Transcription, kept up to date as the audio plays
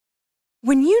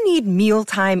When you need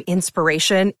mealtime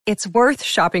inspiration, it's worth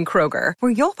shopping Kroger,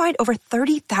 where you'll find over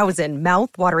 30,000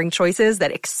 mouth-watering choices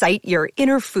that excite your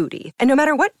inner foodie. And no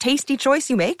matter what tasty choice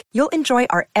you make, you'll enjoy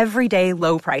our everyday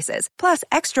low prices, plus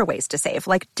extra ways to save,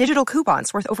 like digital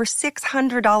coupons worth over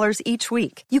 $600 each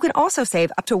week. You can also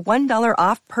save up to $1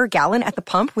 off per gallon at the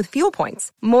pump with fuel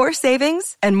points. More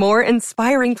savings and more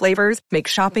inspiring flavors make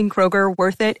shopping Kroger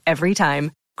worth it every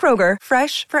time. Kroger,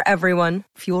 fresh for everyone.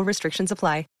 Fuel restrictions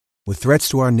apply. With threats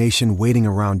to our nation waiting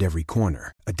around every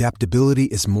corner, adaptability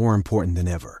is more important than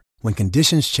ever. When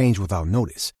conditions change without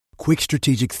notice, quick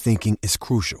strategic thinking is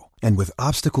crucial. And with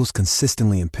obstacles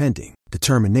consistently impending,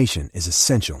 determination is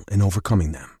essential in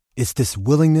overcoming them. It's this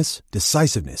willingness,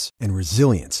 decisiveness, and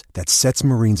resilience that sets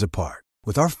Marines apart.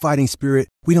 With our fighting spirit,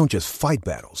 we don't just fight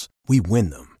battles, we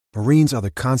win them. Marines are the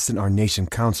constant our nation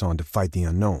counts on to fight the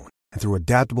unknown. And through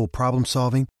adaptable problem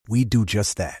solving, we do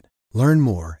just that. Learn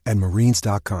more at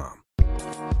marines.com.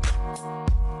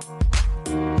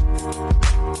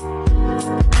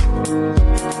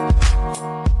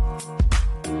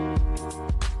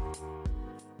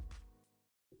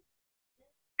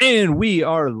 And we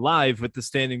are live with the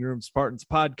Standing Room Spartans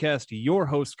podcast. Your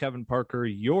host, Kevin Parker,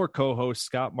 your co-host,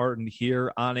 Scott Martin,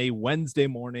 here on a Wednesday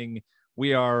morning.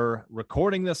 We are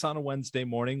recording this on a Wednesday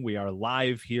morning. We are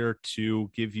live here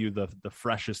to give you the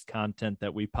freshest content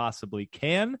that we possibly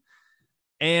can.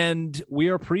 And we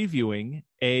are previewing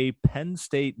a Penn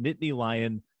State Nittany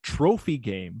Lion trophy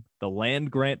game, the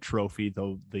Land Grant Trophy,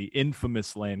 the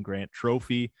infamous Land Grant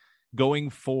Trophy,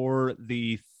 going for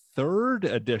the third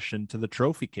addition to the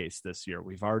trophy case this year.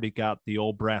 We've already got the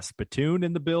old brass spittoon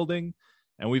in the building,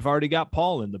 and we've already got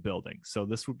Paul in the building. So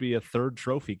this would be a third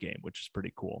trophy game, which is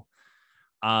pretty cool.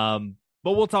 But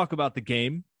we'll talk about the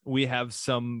game. We have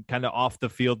some kind of off the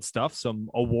field stuff. Some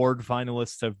award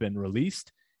finalists have been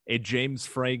released. A James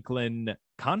Franklin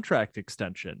contract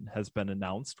extension has been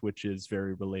announced, which is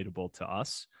very relatable to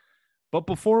us. But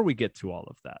before we get to all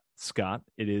of that, Scott,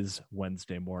 it is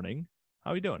Wednesday morning.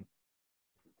 How are you doing?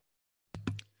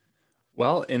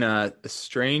 Well, in a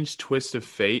strange twist of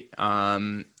fate,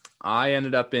 I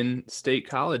ended up in State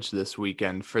College this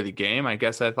weekend for the game. I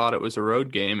guess I thought it was a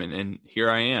road game, and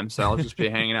here I am. So I'll just be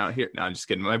hanging out here. No, I'm just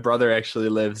kidding. My brother actually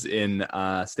lives in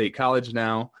State College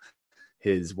now.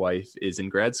 His wife is in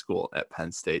grad school at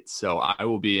Penn State. So I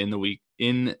will be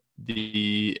in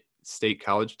the State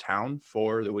College town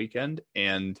for the weekend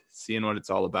and seeing what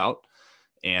it's all about,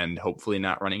 and hopefully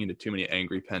not running into too many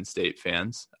angry Penn State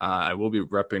fans. I will be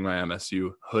repping my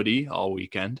MSU hoodie all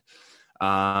weekend.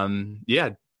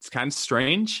 It's kind of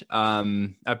strange.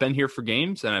 I've been here for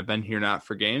games and I've been here not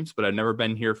for games, but I've never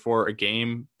been here for a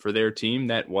game for their team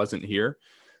that wasn't here.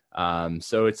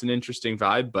 So it's an interesting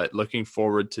vibe, but looking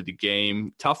forward to the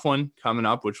game. Tough one coming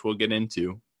up, which we'll get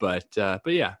into. But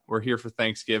yeah, we're here for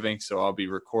Thanksgiving, so I'll be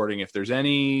recording. If there's I've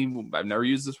never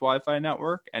used this Wi-Fi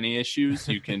network, any issues,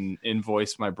 you can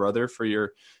invoice my brother for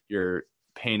your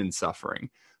pain and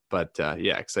suffering. But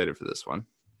excited for this one.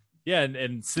 Yeah,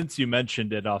 and since you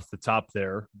mentioned it off the top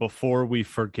there, before we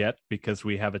forget, because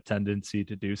we have a tendency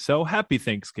to do so, happy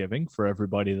Thanksgiving for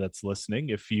everybody that's listening.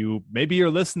 If maybe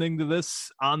you're listening to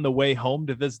this on the way home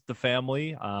to visit the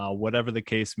family, whatever the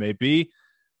case may be,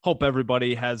 hope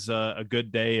everybody has a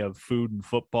good day of food and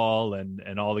football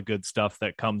and all the good stuff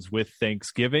that comes with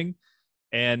Thanksgiving.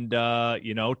 And,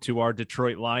 to our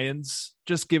Detroit Lions,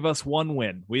 just give us one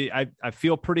win. I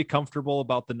feel pretty comfortable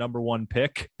about the number one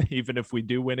pick, even if we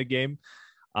do win a game.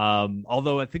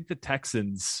 Although I think the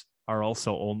Texans are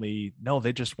also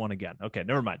they just won again. Okay,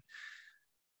 never mind.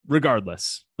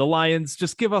 Regardless, the Lions,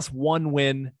 just give us one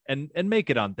win and make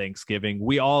it on Thanksgiving.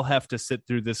 We all have to sit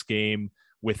through this game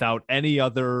without any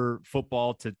other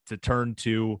football to turn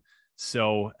to.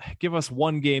 So give us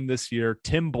one game this year.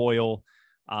 Tim Boyle,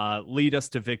 lead us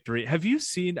to victory. Have you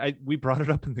seen, we brought it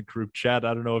up in the group chat.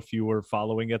 I don't know if you were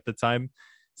following at the time.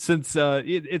 Since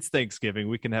it's Thanksgiving,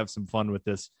 we can have some fun with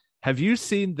this. Have you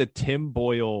seen the Tim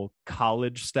Boyle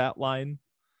college stat line?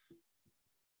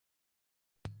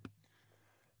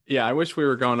 Yeah, I wish we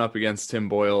were going up against Tim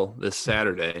Boyle this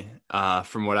Saturday.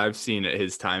 From what I've seen at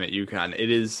his time at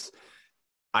UConn,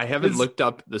 I haven't looked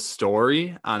up the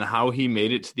story on how he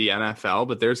made it to the NFL,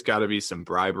 but there's got to be some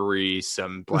bribery,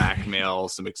 some blackmail,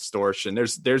 some extortion.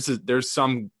 There's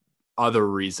some other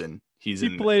reason he's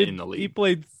in the league. He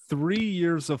played 3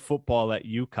 years of football at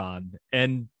UConn,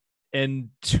 and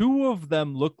two of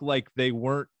them looked like they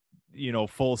weren't,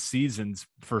 full seasons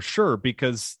for sure,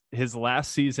 because his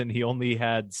last season he only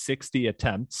had 60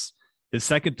 attempts. His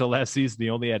second to last season he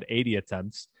only had 80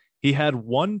 attempts. He had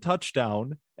 1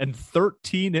 touchdown and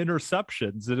 13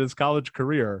 interceptions in his college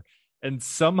career. and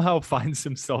somehow finds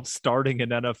himself starting an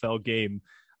NFL game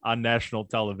on national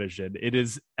television. It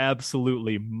is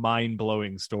absolutely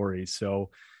mind-blowing story.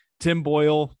 So Tim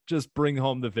Boyle, just bring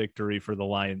home the victory for the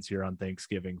Lions here on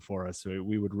Thanksgiving for us.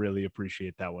 We would really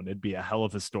appreciate that one. It'd be a hell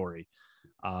of a story.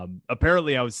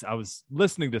 Apparently I was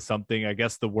listening to something. I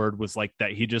guess the word was like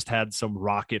that he just had some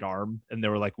rocket arm, and they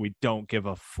were like, we don't give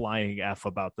a flying F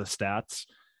about the stats.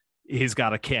 He's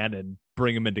got a cannon,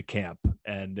 bring him into camp.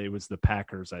 And it was the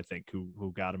Packers, I think,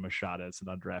 who got him a shot as an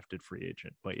undrafted free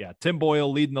agent. But yeah, Tim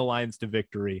Boyle leading the Lions to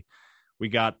victory. We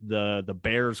got the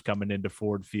Bears coming into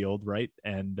Ford Field, right?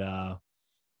 And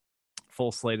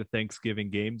full slate of Thanksgiving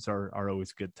games are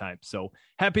always good times. So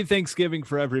happy Thanksgiving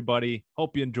for everybody.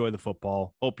 Hope you enjoy the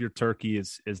football. Hope your turkey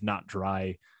is not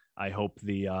dry. I hope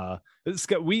we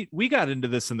got into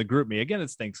this in the group me. Again,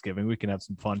 it's Thanksgiving. We can have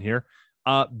some fun here.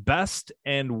 Best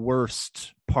and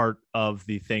worst part of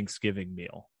the Thanksgiving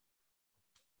meal.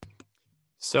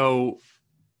 So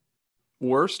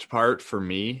worst part for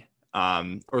me,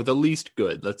 or the least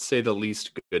good, let's say the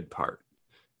least good part,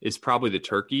 is probably the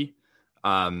turkey.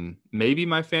 Maybe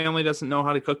my family doesn't know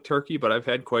how to cook turkey, but I've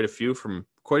had quite a few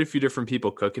different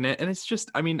people cooking it. And it's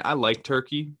just, I mean, I like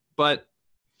turkey, but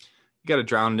you got to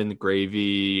drown it in the gravy.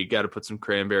 You got to put some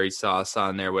cranberry sauce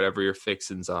on there, whatever your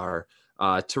fixins are,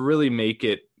 to really make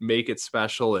it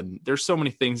special. And there's so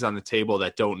many things on the table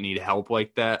that don't need help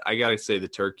like that. I got to say the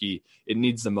turkey, it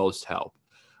needs the most help.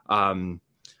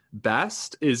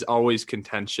 Best is always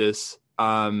contentious.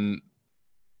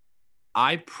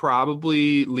 I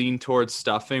probably lean towards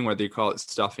stuffing, whether you call it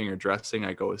stuffing or dressing.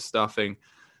 I go with stuffing.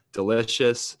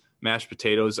 Delicious. Mashed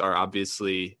potatoes are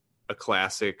obviously a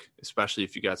classic, especially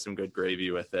if you got some good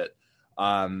gravy with it.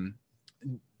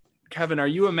 Kevin, are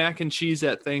you a mac and cheese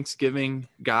at Thanksgiving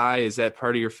guy? Is that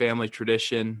part of your family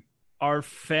tradition? Our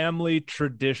family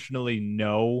traditionally,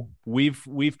 no.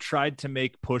 We've tried to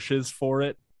make pushes for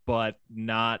it, but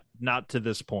not to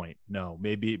this point. No,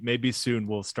 maybe soon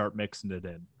we'll start mixing it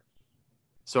in.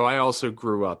 So I also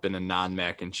grew up in a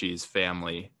non-mac and cheese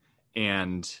family,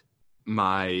 and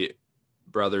my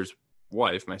brother's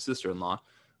wife, my sister-in-law,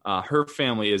 her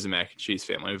family is a mac and cheese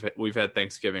family. We've had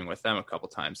Thanksgiving with them a couple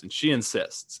times, and she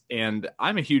insists. And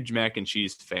I'm a huge mac and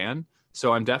cheese fan,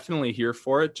 so I'm definitely here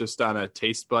for it, just on a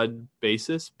taste bud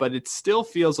basis. But it still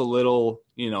feels a little,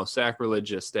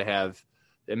 sacrilegious to have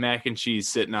the mac and cheese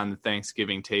sitting on the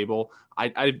Thanksgiving table.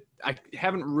 I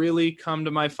haven't really come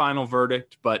to my final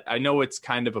verdict, but I know it's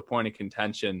kind of a point of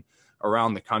contention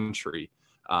around the country,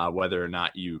 whether or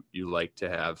not you like to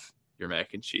have your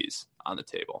mac and cheese on the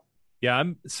table. Yeah,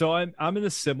 I'm in a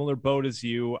similar boat as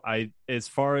you. As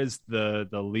far as the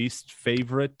least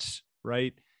favorite,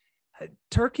 right?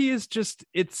 Turkey is just,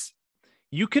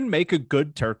 you can make a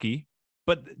good turkey,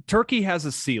 but turkey has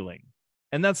a ceiling.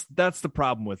 And that's the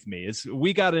problem with me. Is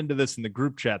we got into this in the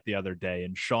group chat the other day,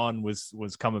 and Sean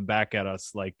was coming back at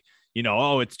us like,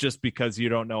 it's just because you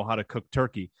don't know how to cook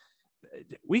turkey.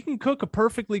 We can cook a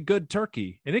perfectly good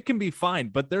turkey and it can be fine,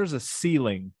 but there's a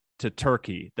ceiling to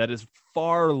turkey that is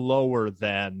far lower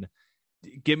than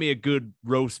give me a good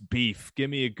roast beef, give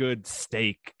me a good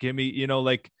steak, give me,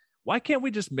 why can't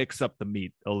we just mix up the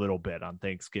meat a little bit on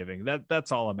Thanksgiving?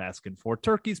 That's all I'm asking for.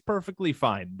 Turkey's perfectly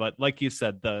fine, but like you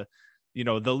said, the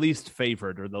least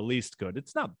favored or the least good,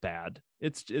 it's not bad.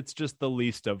 It's just the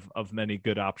least of many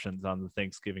good options on the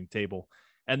Thanksgiving table.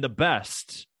 And the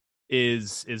best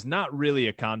is not really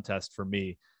a contest for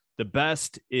me. The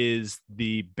best is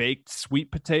the baked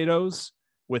sweet potatoes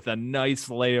with a nice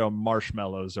layer of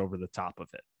marshmallows over the top of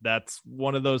it. That's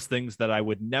one of those things that I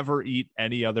would never eat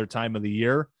any other time of the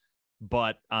year.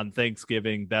 But on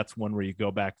Thanksgiving, that's one where you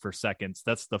go back for seconds.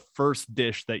 That's the first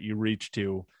dish that you reach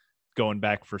to going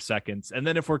back for seconds. And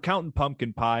then if we're counting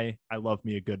pumpkin pie, I love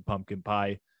me a good pumpkin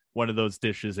pie. One of those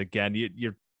dishes, again,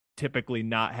 you're typically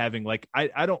not having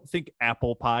I don't think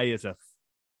apple pie is a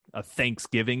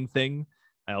Thanksgiving thing.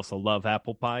 I also love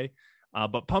apple pie.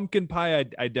 But pumpkin pie,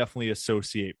 I definitely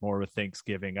associate more with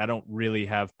Thanksgiving. I don't really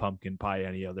have pumpkin pie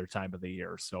any other time of the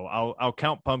year. So I'll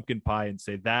count pumpkin pie and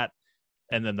say that.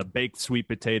 And then the baked sweet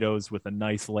potatoes with a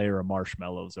nice layer of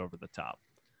marshmallows over the top.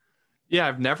 Yeah,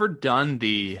 I've never done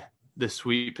the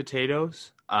sweet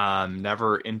potatoes.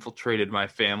 Never infiltrated my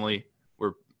family.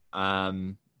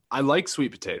 I like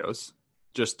sweet potatoes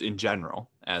just in general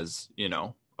as,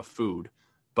 a food,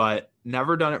 but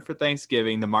never done it for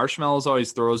Thanksgiving. The marshmallows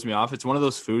always throws me off. It's one of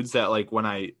those foods that when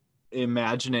I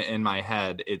imagine it in my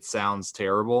head, it sounds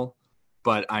terrible,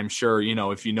 but I'm sure,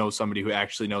 if you know somebody who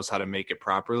actually knows how to make it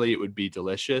properly, it would be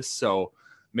delicious. So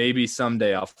maybe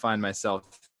someday I'll find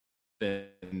myself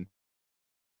in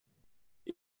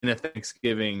a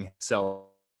Thanksgiving celebration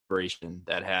inspiration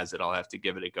that has it. I'll have to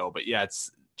give it a go. But yeah,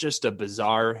 it's just a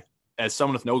bizarre, as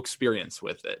someone with no experience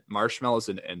with it, marshmallows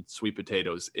and sweet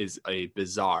potatoes is a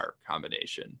bizarre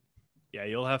combination. Yeah,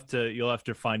 you'll have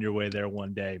to find your way there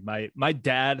one day. My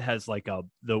dad has like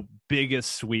the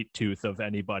biggest sweet tooth of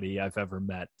anybody I've ever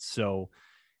met. So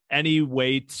any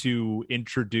way to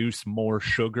introduce more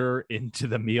sugar into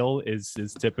the meal is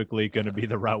typically going to be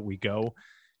the route we go.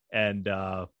 And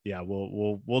yeah,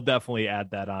 we'll definitely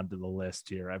add that onto the list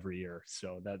here every year.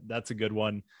 So that's a good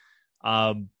one.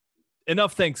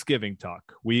 Enough Thanksgiving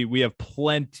talk. We have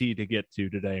plenty to get to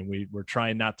today, and we're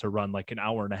trying not to run like an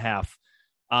hour and a half.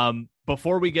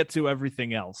 Before we get to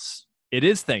everything else, it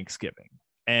is Thanksgiving,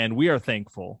 and we are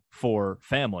thankful for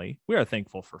family. We are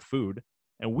thankful for food,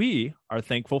 and we are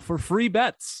thankful for free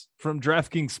bets from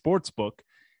DraftKings Sportsbook.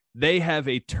 They have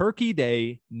a Turkey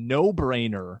Day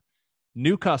no-brainer.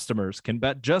 New customers can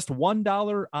bet just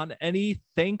 $1 on any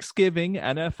Thanksgiving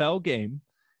NFL game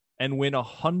and win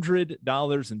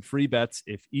 $100 in free bets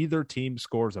if either team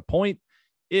scores a point.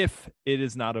 If it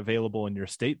is not available in your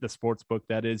state, the sportsbook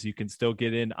that is, you can still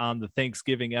get in on the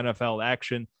Thanksgiving NFL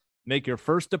action. Make your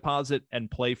first deposit and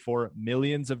play for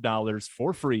millions of dollars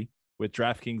for free with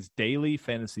DraftKings daily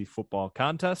fantasy football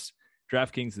contests.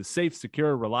 DraftKings is safe,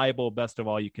 secure, reliable. Best of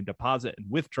all, you can deposit and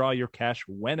withdraw your cash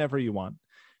whenever you want.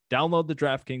 Download the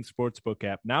DraftKings Sportsbook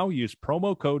app now. Use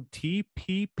promo code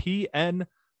TPPN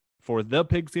for the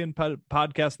Pigskin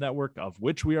Podcast Network, of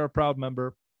which we are a proud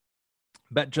member.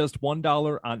 Bet just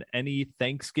 $1 on any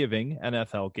Thanksgiving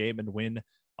NFL game and win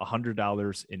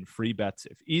 $100 in free bets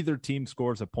if either team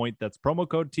scores a point. That's promo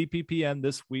code TPPN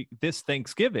this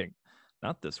Thanksgiving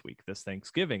at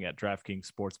DraftKings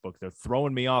Sportsbook. They're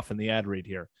throwing me off in the ad read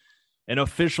here. An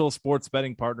official sports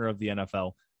betting partner of the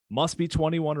NFL. Must be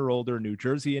 21 or older. New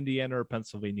Jersey, Indiana, or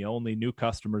Pennsylvania only. New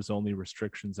customers only.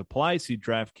 Restrictions apply. See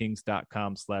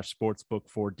DraftKings.com/sportsbook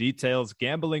for details.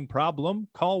 Gambling problem?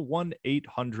 Call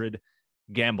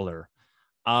 1-800-GAMBLER.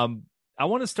 I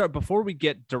want to start, before we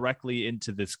get directly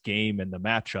into this game and the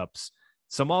matchups,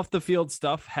 some off the field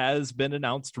stuff has been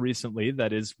announced recently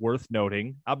that is worth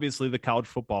noting. Obviously, the college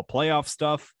football playoff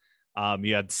stuff.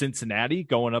 You had Cincinnati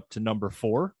going up to number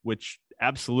 4, which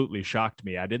absolutely shocked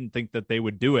me. I didn't think that they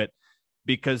would do it,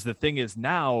 because the thing is,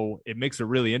 now it makes it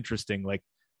really interesting. Like,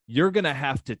 you're going to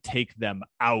have to take them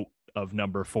out of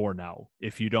number 4 now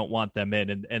if you don't want them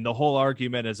in. And the whole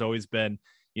argument has always been,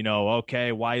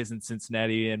 okay, why isn't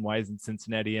Cincinnati in? Why isn't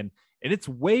Cincinnati in? And it's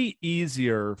way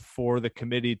easier for the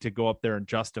committee to go up there and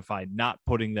justify not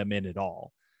putting them in at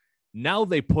all. Now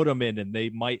they put them in, and they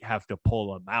might have to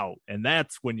pull them out. And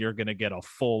that's when you're going to get a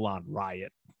full-on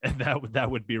riot. And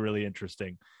that would be really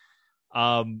interesting.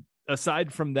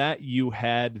 Aside from that, you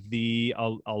had most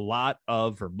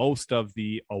of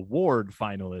the award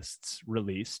finalists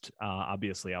released,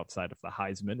 obviously outside of the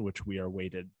Heisman, which we are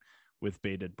waited with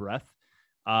bated breath.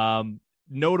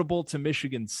 Notable to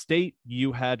Michigan State,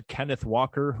 you had Kenneth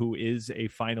Walker, who is a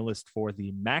finalist for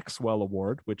the Maxwell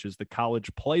Award, which is the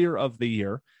College Player of the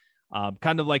Year.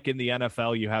 Kind of like in the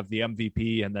NFL, you have the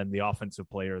MVP and then the Offensive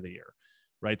Player of the Year,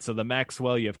 right? So the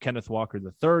Maxwell, you have Kenneth Walker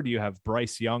III, you have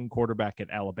Bryce Young, quarterback at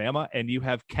Alabama, and you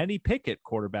have Kenny Pickett,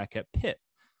 quarterback at Pitt.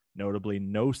 Notably,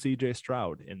 no C.J.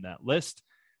 Stroud in that list.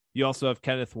 You also have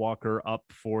Kenneth Walker up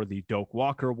for the Doak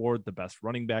Walker Award, the best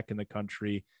running back in the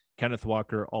country. Kenneth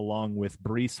Walker, along with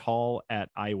Breece Hall at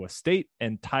Iowa State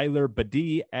and Tyler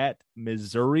Badie at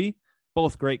Missouri.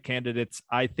 Both great candidates.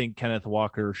 I think Kenneth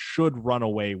Walker should run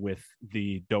away with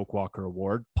the Doak Walker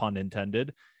Award, pun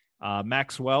intended.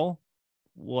 Maxwell,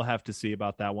 we'll have to see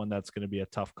about that one. That's going to be a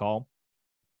tough call.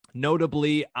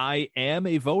 Notably, I am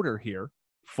a voter here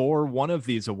for one of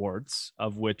these awards,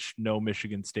 of which no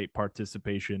Michigan State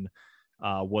participation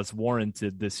was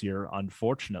warranted this year,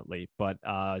 unfortunately. But,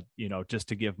 just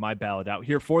to give my ballot out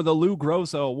here for the Lou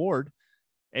Groza Award,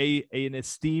 an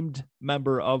esteemed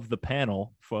member of the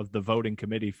panel for the voting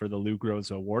committee for the Lou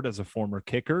Groza Award as a former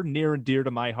kicker, near and dear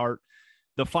to my heart.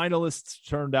 The finalists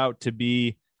turned out to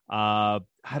be, I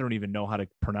don't even know how to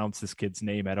pronounce this kid's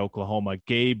name at Oklahoma,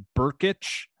 Gabe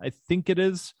Burkich, I think it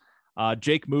is,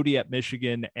 Jake Moody at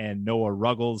Michigan, and Noah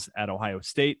Ruggles at Ohio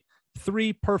State.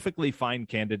 3 perfectly fine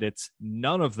candidates.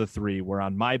 None of the 3 were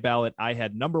on my ballot. I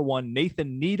had number 1,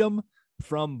 Nathan Needham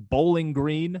from Bowling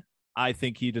Green. I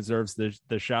think he deserves the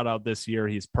shout out this year.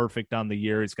 He's perfect on the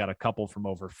year. He's got a couple from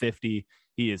over 50.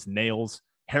 He is nails.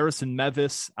 Harrison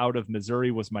Mevis out of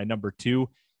Missouri was my number 2.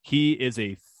 He is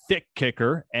a thick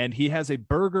kicker, and he has a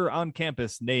burger on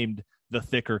campus named the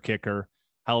Thicker Kicker.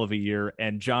 Hell of a year.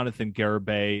 And Jonathan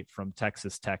Garibay from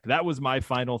Texas Tech. That was my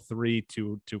final 3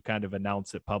 to kind of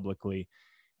announce it publicly.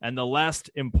 And the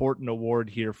last important award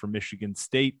here for Michigan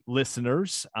State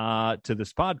listeners to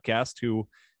this podcast, who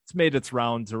it's made its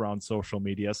rounds around social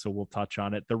media, so we'll touch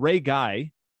on it. The Ray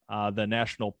Guy, the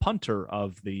National Punter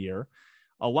of the Year.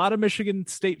 A lot of Michigan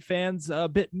State fans a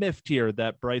bit miffed here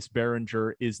that Bryce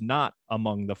Behringer is not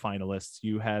among the finalists.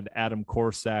 You had Adam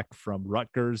Korsak from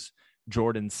Rutgers,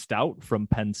 Jordan Stout from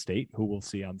Penn State, who we'll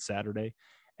see on Saturday,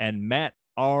 and Matt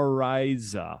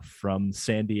Araiza from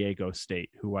San Diego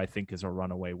State, who I think is a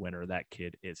runaway winner. That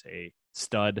kid is a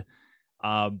stud.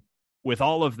 With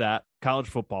all of that, college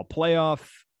football playoff,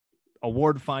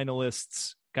 award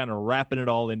finalists, kind of wrapping it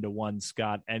all into one.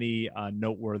 Scott, any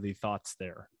noteworthy thoughts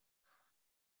there?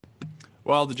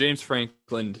 Well, the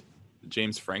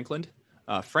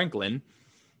Franklin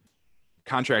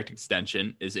contract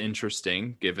extension is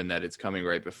interesting, given that it's coming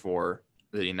right before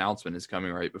the announcement is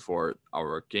coming right before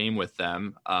our game with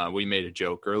them. We made a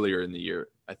joke earlier in the year,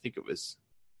 I think it was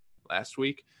last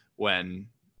week, when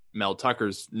Mel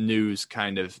Tucker's news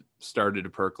kind of started to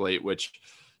percolate, which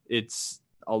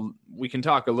we can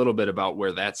talk a little bit about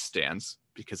where that stands,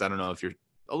 because I don't know if you're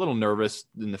a little nervous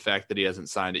in the fact that he hasn't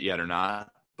signed it yet or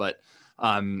not, but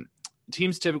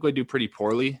teams typically do pretty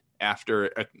poorly after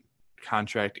a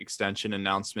contract extension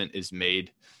announcement is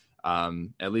made.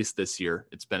 At least this year,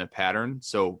 it's been a pattern.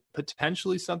 So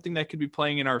potentially something that could be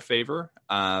playing in our favor.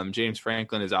 James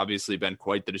Franklin has obviously been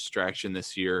quite the distraction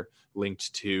this year,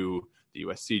 linked to the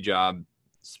USC job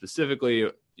specifically,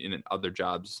 in other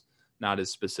jobs, not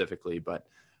as specifically, but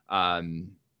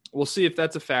we'll see if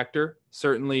that's a factor.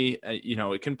 Certainly,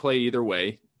 it can play either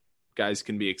way. Guys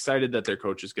can be excited that their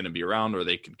coach is going to be around, or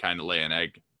they can kind of lay an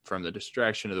egg from the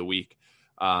distraction of the week.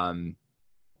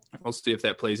 We'll see if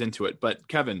that plays into it. But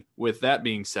Kevin, with that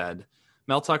being said,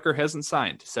 Mel Tucker hasn't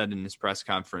signed. Said in his press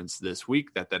conference this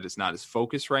week that is not his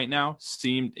focus right now.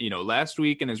 Seemed, last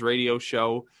week in his radio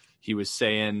show, he was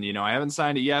saying, I haven't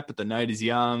signed it yet, but the night is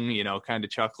young, kind of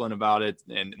chuckling about it.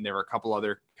 And there were a couple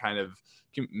other kind of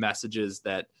messages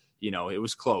that, it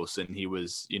was close and he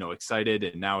was, excited.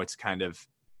 And now it's kind of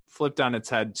flipped on its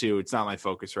head too. It's not my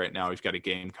focus right now. We've got a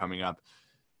game coming up.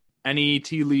 Any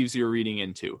tea leaves you're reading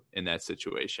into in that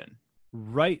situation?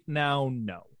 Right now,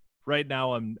 no. Right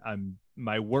now,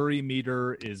 my worry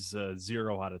meter is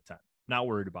 0 out of 10. Not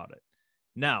worried about it.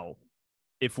 Now,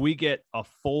 if we get a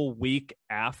full week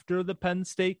after the Penn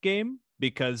State game,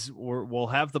 because we'll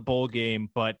have the bowl game,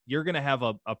 but you're going to have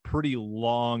a pretty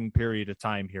long period of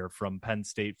time here from Penn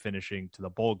State finishing to the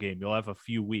bowl game. You'll have a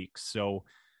few weeks. So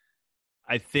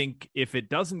I think if it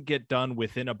doesn't get done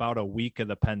within about a week of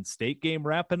the Penn State game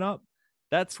wrapping up,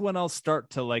 that's when I'll start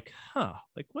to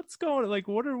what's going,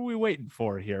 what are we waiting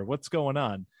for here? What's going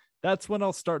on? That's when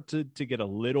I'll start to get a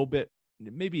little bit,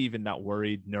 maybe even not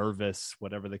worried, nervous,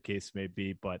 whatever the case may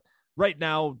be. But right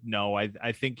now, no,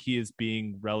 I think he is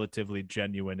being relatively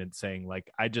genuine and saying,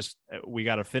 we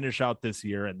got to finish out this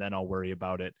year and then I'll worry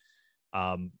about it.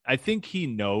 I think he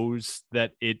knows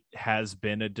that it has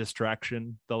been a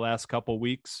distraction the last couple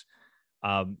weeks.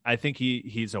 I think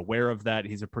he's aware of that.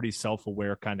 He's a pretty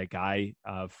self-aware kind of guy,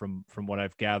 from what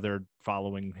I've gathered,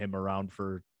 following him around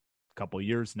for a couple of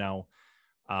years now.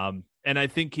 And I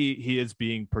think he is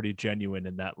being pretty genuine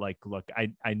in that, look,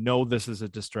 I know this is a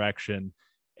distraction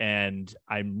and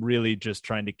I'm really just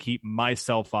trying to keep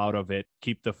myself out of it,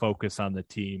 keep the focus on the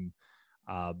team.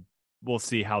 We'll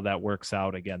see how that works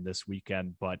out again this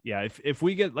weekend. But yeah, if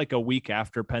we get a week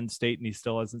after Penn State and he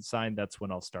still hasn't signed, that's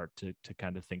when I'll start to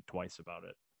kind of think twice about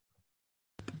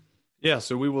it. Yeah,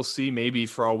 so we will see. Maybe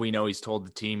for all we know, he's told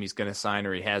the team he's going to sign,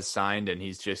 or he has signed, and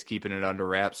he's just keeping it under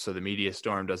wraps so the media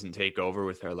storm doesn't take over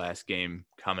with our last game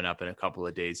coming up in a couple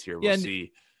of days here. We'll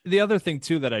see. The other thing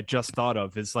too that I just thought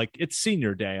of is it's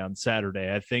senior day on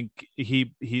Saturday. I think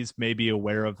he's maybe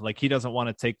aware of he doesn't want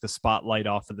to take the spotlight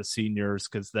off of the seniors,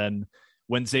 because then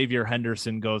when Xavier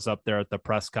Henderson goes up there at the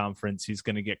press conference, he's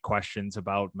going to get questions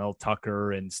about Mel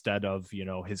Tucker instead of,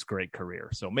 his great career.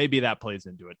 So maybe that plays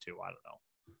into it too. I don't know.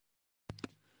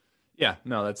 Yeah,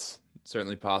 no, that's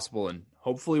certainly possible. And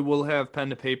hopefully we'll have pen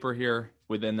to paper here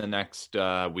within the next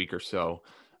week or so.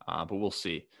 But we'll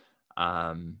see.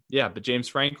 But James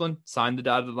Franklin signed the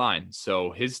dotted line. So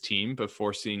his team,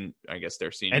 before seeing, I guess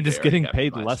they're seeing, and is getting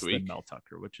paid less than Mel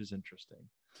Tucker, which is interesting.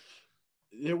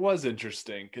 It was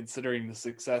interesting considering the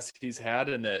success he's had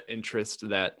and the interest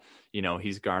that,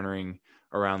 he's garnering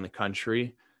around the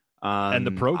country. And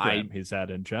the program he's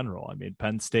at in general. I mean,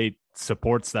 Penn State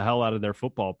supports the hell out of their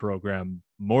football program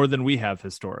more than we have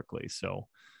historically. So,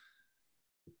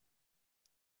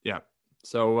 yeah.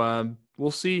 So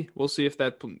we'll see. We'll see if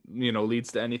that,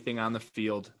 leads to anything on the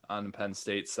field on the Penn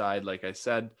State side. Like I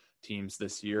said, teams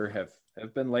this year have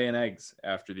have been laying eggs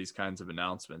after these kinds of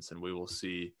announcements, and we will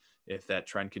see if that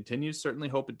trend continues. Certainly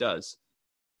hope it does.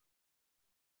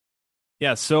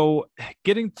 Yeah, so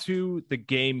getting to the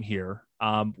game here,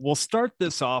 we'll start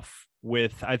this off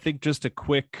with, I think, just a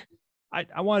quick,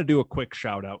 I want to do a quick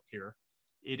shout out here.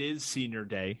 It is senior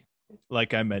day,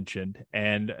 like I mentioned.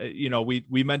 And,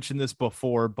 we mentioned this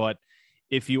before, but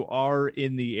if you are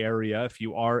in the area, if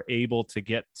you are able to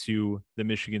get to the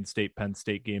Michigan State Penn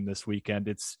State game this weekend,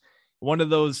 it's one of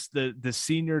those, the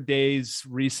senior days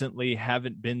recently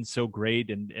haven't been so great.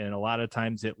 And a lot of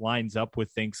times it lines up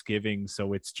with Thanksgiving.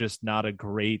 So it's just not a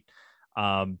great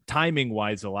timing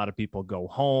wise. A lot of people go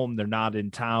home, they're not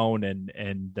in town,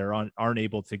 and they're aren't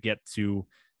able to get to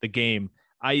the game.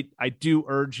 I do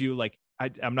urge you, like,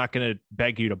 I'm not going to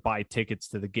beg you to buy tickets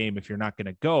to the game if you're not going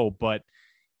to go, but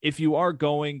if you are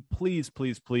going, please,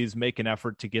 please, please make an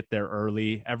effort to get there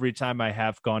early. Every time I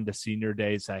have gone to senior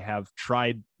days, I have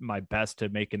tried my best to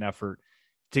make an effort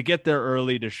to get there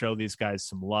early to show these guys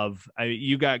some love.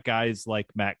 You got guys like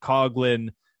Matt Coughlin,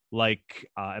 like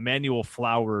Emmanuel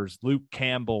Flowers, Luke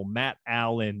Campbell, Matt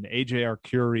Allen, AJ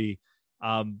Arcuri,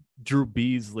 Drew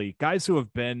Beasley, guys who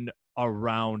have been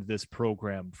around this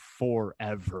program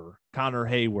forever. Connor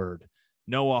Hayward,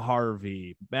 Noah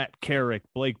Harvey, Matt Carrick,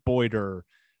 Blake Boyder,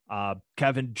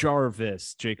 Kevin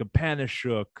Jarvis, Jacob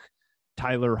Panashuk,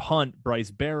 Tyler Hunt, Bryce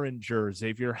Behringer,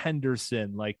 Xavier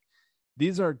Henderson. Like,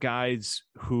 these are guys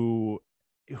who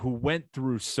went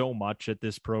through so much at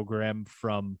this program,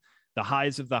 from the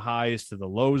highs of the highs to the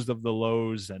lows of the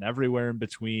lows and everywhere in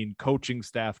between, coaching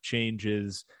staff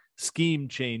changes, scheme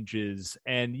changes.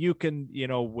 And you can,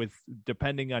 with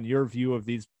depending on your view of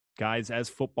these guys as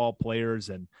football players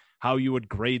and how you would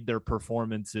grade their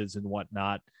performances and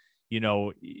whatnot,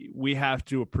 we have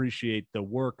to appreciate the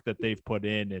work that they've put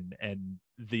in and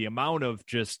the amount of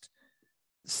just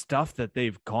stuff that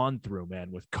they've gone through,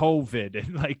 man, with COVID.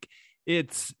 And like,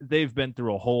 they've been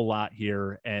through a whole lot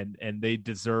here, and they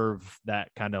deserve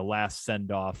that kind of last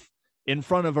send off in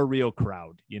front of a real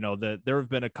crowd. There have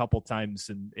been a couple times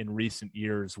in recent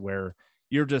years where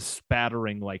you're just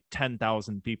spattering like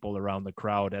 10,000 people around the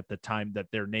crowd at the time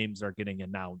that their names are getting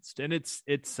announced. And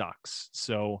it sucks.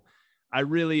 So I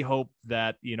really hope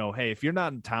that, hey, if you're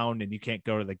not in town and you can't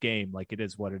go to the game, like, it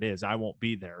is what it is. I won't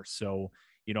be there. So,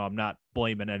 I'm not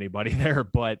blaming anybody there,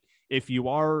 but if you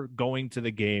are going to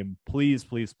the game, please,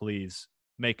 please, please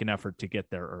make an effort to get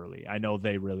there early. I know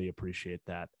they really appreciate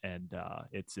that. And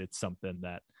it's something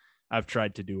that I've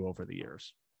tried to do over the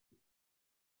years.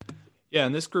 Yeah,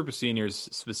 and this group of seniors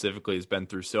specifically has been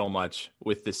through so much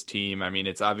with this team. I mean,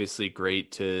 it's obviously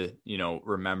great to,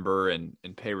 remember and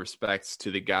pay respects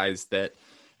to the guys that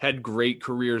had great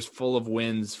careers, full of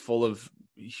wins, full of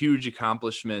huge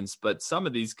accomplishments. But some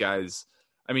of these guys,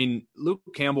 I mean, Luke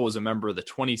Campbell was a member of the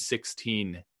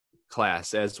 2016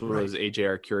 class, as was AJ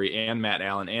Arcuri and Matt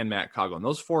Allen and Matt Coughlin.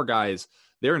 Those four guys,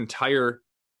 their entire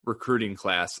recruiting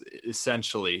class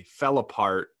essentially fell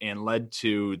apart and led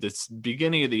to this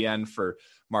beginning of the end for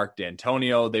Mark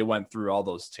D'Antonio. They went through all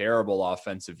those terrible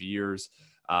offensive years,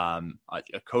 a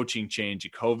coaching change, a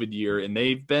COVID year, and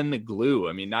they've been the glue.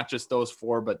 I mean, not just those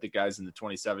four, but the guys in the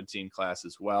 2017 class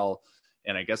as well.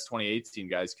 And I guess 2018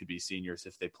 guys could be seniors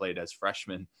if they played as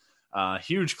freshmen.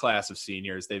 Huge class of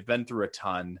seniors. They've been through a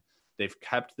ton. They've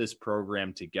kept this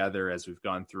program together as we've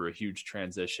gone through a huge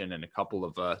transition and a couple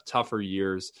of tougher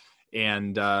years.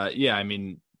 And I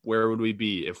mean, where would we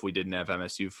be if we didn't have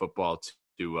MSU football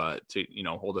to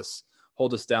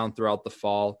hold us down throughout the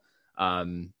fall?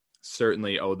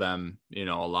 Certainly owe them, a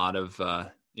lot of,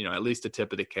 at least a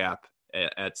tip of the cap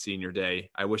at senior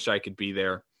day. I wish I could be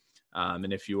there.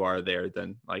 And if you are there,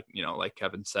 then like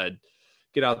Kevin said,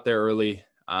 get out there early,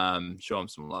 show them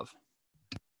some love.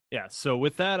 Yeah, so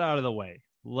with that out of the way,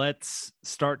 let's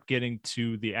start getting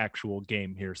to the actual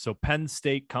game here. So Penn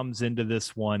State comes into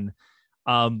this one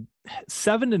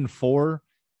 7-4,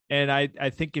 and I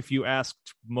think if you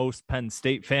asked most Penn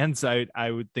State fans,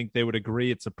 I would think they would agree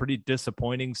it's a pretty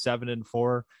disappointing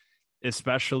 7-4,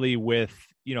 especially with,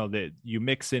 that you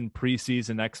mix in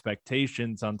preseason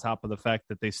expectations on top of the fact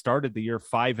that they started the year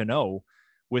 5-0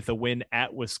 with a win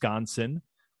at Wisconsin,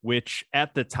 which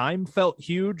at the time felt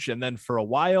huge. And then for a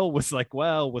while was like,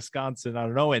 well, Wisconsin, I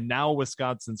don't know. And now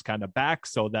Wisconsin's kind of back.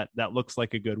 So that looks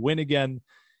like a good win again.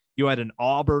 You had an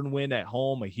Auburn win at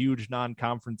home, a huge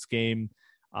non-conference game.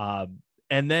 And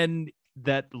then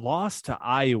that loss to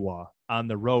Iowa on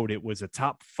the road, it was a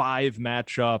top 5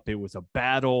 matchup. It was a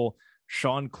battle.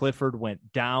 Sean Clifford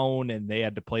went down and they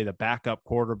had to play the backup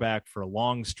quarterback for a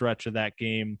long stretch of that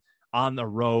game on the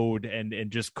road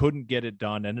and just couldn't get it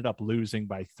done, ended up losing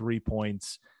by 3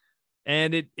 points.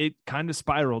 And it kind of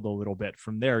spiraled a little bit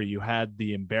from there. You had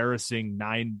the embarrassing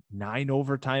nine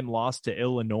overtime loss to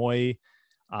Illinois.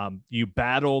 You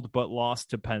battled but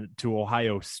lost to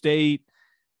Ohio State,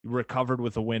 recovered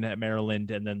with a win at Maryland,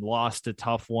 and then lost a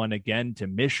tough one again to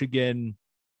Michigan.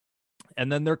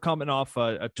 And then they're coming off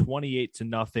a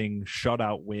 28-0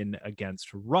 shutout win against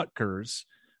Rutgers,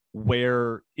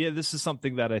 where this is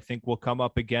something that I think will come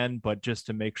up again, but just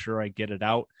to make sure I get it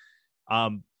out.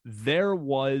 There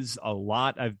was a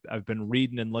lot. I've been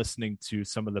reading and listening to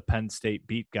some of the Penn State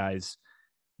beat guys.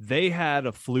 They had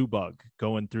a flu bug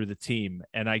going through the team.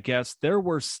 And I guess there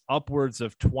were upwards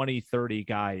of 20, 30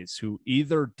 guys who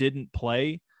either didn't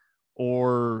play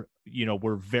or,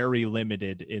 were very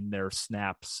limited in their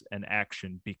snaps and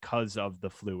action because of the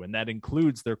flu. And that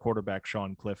includes their quarterback,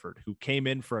 Sean Clifford, who came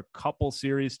in for a couple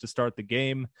series to start the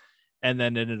game and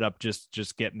then ended up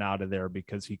just getting out of there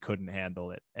because he couldn't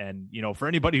handle it. And, for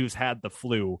anybody who's had the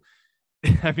flu,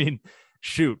 I mean,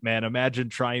 shoot, man, imagine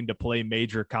trying to play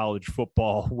major college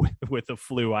football with a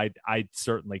flu. I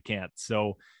certainly can't.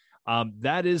 So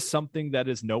that is something that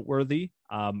is noteworthy.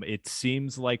 It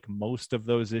seems like most of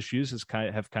those issues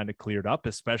have kind of cleared up,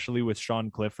 especially with Sean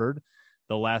Clifford.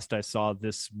 The last I saw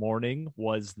this morning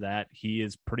was that he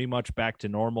is pretty much back to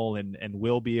normal and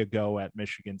will be a go at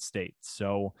Michigan State.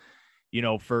 So,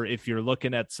 if you're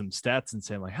looking at some stats and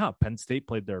saying like, Penn State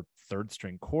played their third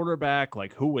string quarterback,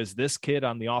 like who was this kid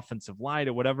on the offensive line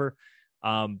or whatever?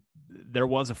 There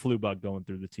was a flu bug going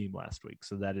through the team last week.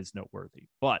 So that is noteworthy,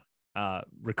 but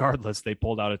regardless, they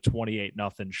pulled out a 28-0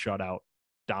 shutout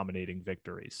dominating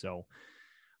victory. So,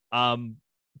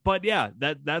 but yeah,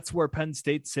 that's where Penn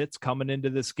State sits coming into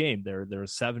this game. They're a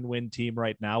 7-win team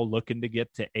right now, looking to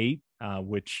get to 8,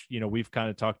 which, we've kind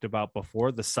of talked about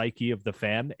before, the psyche of the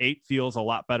fan. 8 feels a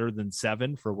lot better than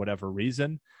 7 for whatever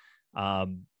reason.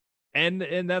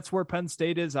 And that's where Penn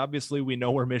State is. Obviously, we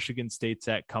know where Michigan State's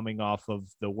at, coming off of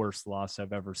the worst loss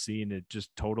I've ever seen. It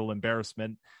just total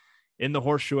embarrassment in the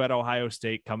horseshoe at Ohio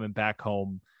State, coming back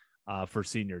home for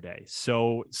senior day.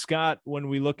 So, Scott, when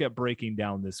we look at breaking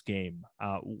down this game,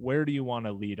 where do you want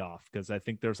to lead off? Because I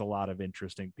think there's a lot of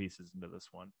interesting pieces into this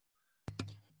one.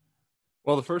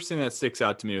 Well, the first thing that sticks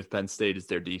out to me with Penn State is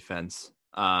their defense.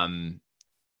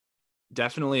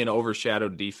 Definitely an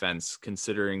overshadowed defense,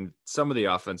 considering some of the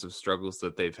offensive struggles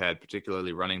that they've had,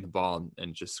 particularly running the ball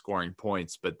and just scoring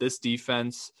points. But this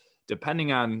defense,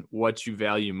 depending on what you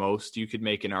value most, you could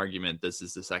make an argument this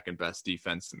is the second best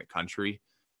defense in the country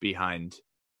behind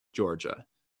Georgia.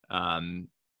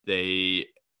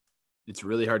 It's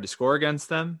really hard to score against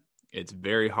them. It's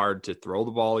very hard to throw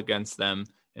the ball against them,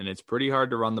 and it's pretty hard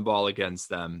to run the ball against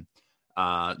them.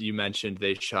 You mentioned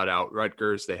they shut out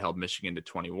Rutgers. They held Michigan to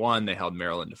 21. They held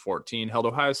Maryland to 14, held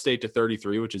Ohio State to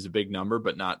 33, which is a big number,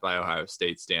 but not by Ohio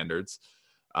State standards.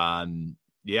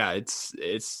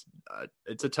 It's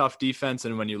a tough defense.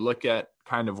 And when you look at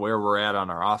kind of where we're at on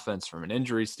our offense from an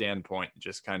injury standpoint,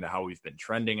 just kind of how we've been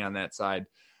trending on that side,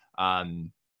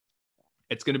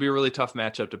 it's going to be a really tough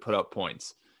matchup to put up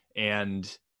points.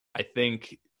 And I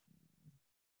think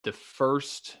the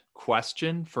first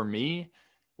question for me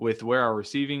with where our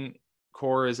receiving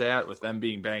core is at, with them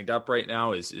being banged up right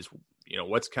now, is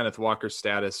what's Kenneth Walker's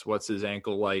status? What's his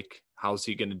ankle like? How's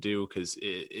he going to do? Because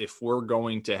if we're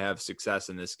going to have success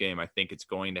in this game, I think it's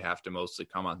going to have to mostly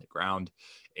come on the ground.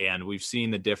 And we've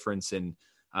seen the difference in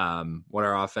what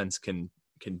our offense can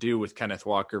do with Kenneth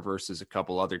Walker versus a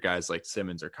couple other guys like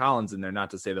Simmons or Collins. And they're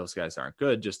not to say those guys aren't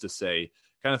good, just to say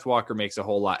Kenneth Walker makes a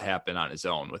whole lot happen on his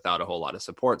own without a whole lot of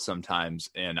support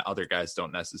sometimes. And other guys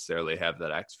don't necessarily have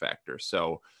that X factor.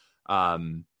 So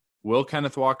will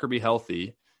Kenneth Walker be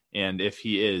healthy? And if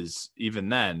he is, even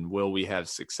then, will we have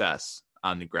success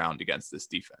on the ground against this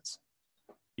defense?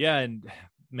 Yeah, and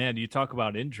man, you talk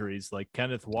about injuries like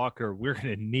Kenneth Walker, we're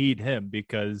going to need him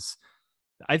because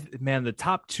the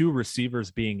top 2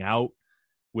 receivers being out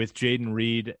with Jaden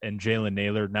Reed and Jalen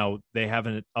Nailor. Now, they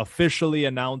haven't officially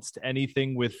announced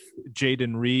anything with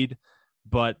Jaden Reed,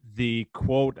 but the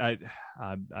quote,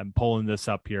 I'm pulling this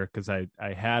up here because I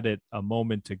had it a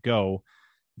moment ago.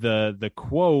 The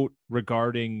quote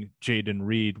regarding Jaden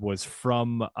Reed was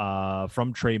from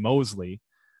Trey Mosley,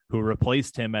 who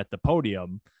replaced him at the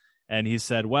podium. And he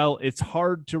said, well, it's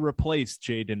hard to replace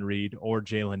Jaden Reed or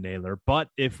Jalen Nailor, but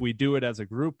if we do it as a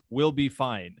group, we'll be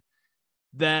fine.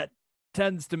 That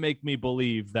tends to make me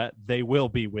believe that they will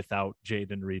be without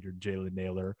Jaden Reed or Jalen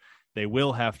Nailor. They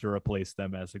will have to replace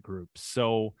them as a group.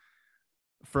 So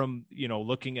from,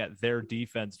 looking at their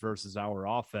defense versus our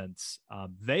offense,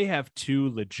 they have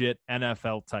 2 legit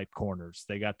NFL type corners.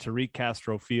 They got Tariq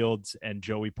Castro Fields and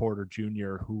Joey Porter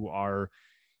Jr., who are,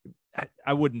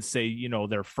 I wouldn't say,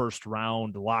 they're first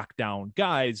round lockdown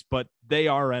guys, but they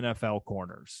are NFL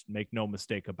corners. Make no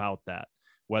mistake about that.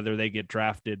 Whether they get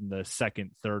drafted in the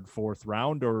second, third, fourth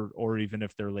round, or even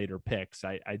if they're later picks,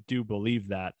 I do believe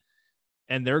that.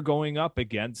 And they're going up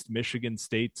against Michigan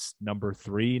State's number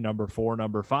 3, number 4,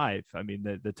 number 5. I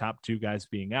mean, the top 2 guys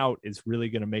being out is really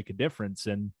going to make a difference.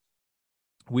 And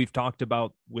we've talked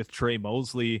about with Trey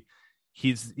Mosley,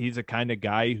 he's a kind of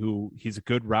guy who he's a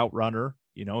good route runner.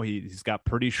 He's got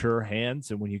pretty sure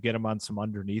hands. And when you get him on some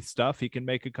underneath stuff, he can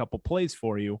make a couple plays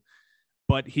for you.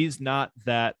 But he's not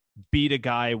that beat a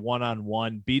guy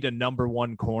one-on-one, beat a number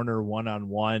 1 corner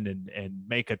one-on-one and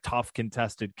make a tough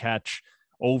contested catch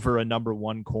over a number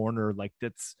 1 corner. Like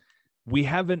we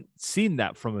haven't seen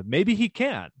that from him. Maybe he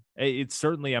can. It's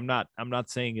certainly, I'm not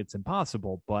saying it's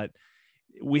impossible, but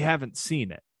we haven't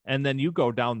seen it. And then you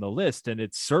go down the list, and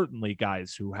it's certainly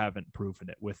guys who haven't proven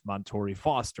it, with Montori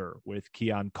Foster, with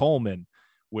Keon Coleman,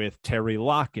 with Terry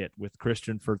Lockett, with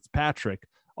Christian Fitzpatrick,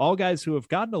 all guys who have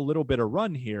gotten a little bit of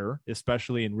run here,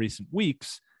 especially in recent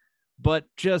weeks, but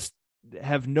just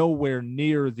have nowhere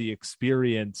near the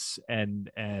experience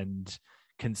and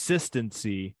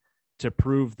consistency to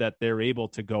prove that they're able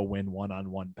to go win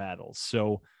one-on-one battles.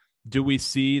 So do we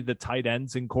see the tight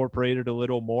ends incorporated a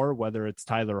little more, whether it's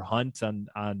Tyler Hunt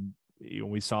on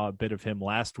we saw a bit of him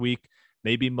last week.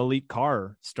 Maybe Malik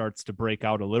Carr starts to break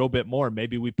out a little bit more.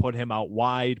 Maybe we put him out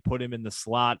wide, put him in the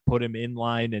slot, put him in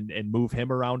line and move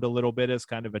him around a little bit as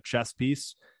kind of a chess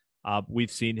piece.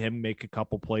 We've seen him make a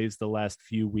couple plays the last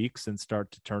few weeks and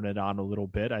start to turn it on a little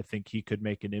bit. I think he could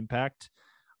make an impact.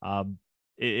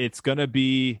 It's going to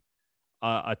be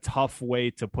a tough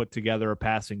way to put together a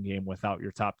passing game without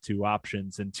your top 2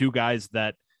 options and 2 guys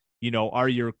that, are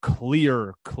your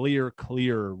clear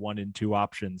 1 and 2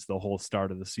 options the whole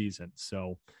start of the season.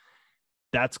 So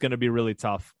that's going to be really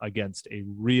tough against a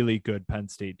really good Penn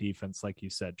State defense. Like you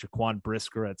said, Jaquan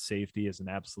Brisker at safety is an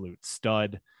absolute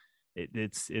stud.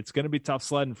 It's going to be tough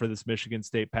sledding for this Michigan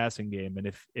State passing game.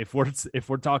 And if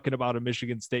we're talking about a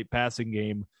Michigan State passing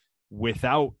game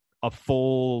without a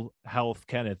full health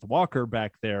Kenneth Walker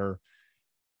back there,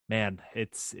 man,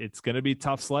 it's going to be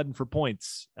tough sledding for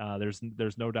points.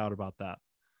 There's no doubt about that.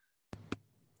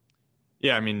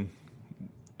 Yeah, I mean,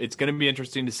 it's going to be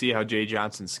interesting to see how Jay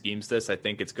Johnson schemes this. I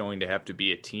think it's going to have to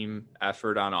be a team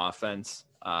effort on offense,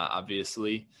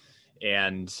 obviously.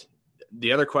 And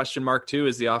the other question mark too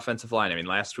is the offensive line. I mean,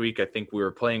 last week I think we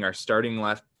were playing our starting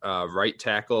right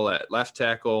tackle at left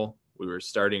tackle. We were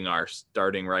starting our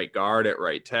starting right guard at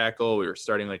right tackle. We were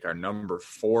starting like our number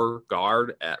 4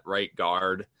 guard at right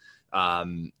guard.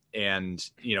 And,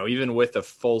 even with a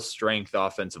full strength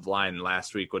offensive line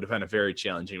last week would have been a very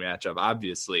challenging matchup,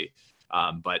 obviously.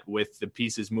 But with the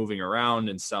pieces moving around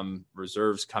and some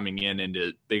reserves coming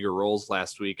into bigger roles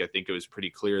last week, I think it was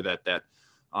pretty clear that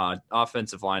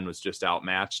offensive line was just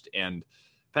outmatched. And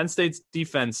Penn State's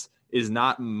defense is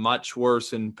not much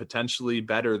worse and potentially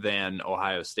better than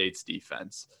Ohio State's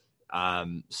defense.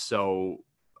 So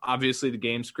obviously the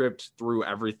game script threw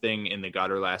everything in the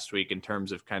gutter last week in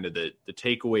terms of kind of the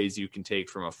takeaways you can take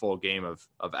from a full game of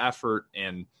effort.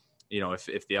 And,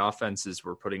 if the offenses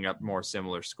were putting up more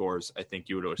similar scores, I think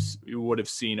you would have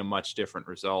seen a much different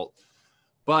result.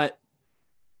 But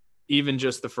even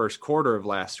just the first quarter of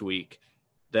last week,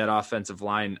 that offensive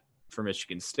line for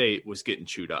Michigan State was getting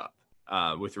chewed up.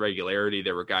 With regularity,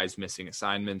 there were guys missing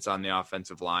assignments on the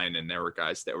offensive line, and there were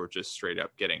guys that were just straight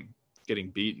up getting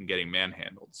beat and getting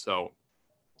manhandled. So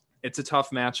it's a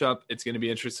tough matchup. It's going to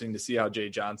be interesting to see how Jay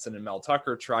Johnson and Mel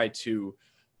Tucker try to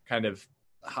kind of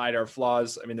hide our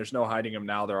flaws. I mean, there's no hiding them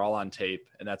now. They're all on tape.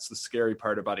 And that's the scary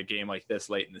part about a game like this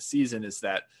late in the season, is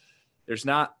that there's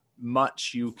not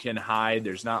much you can hide.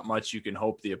 There's not much you can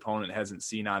hope the opponent hasn't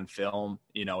seen on film.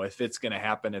 If it's going to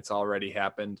happen, it's already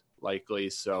happened likely.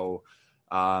 So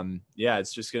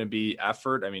it's just going to be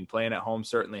effort. I mean, playing at home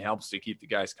certainly helps to keep the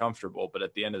guys comfortable, but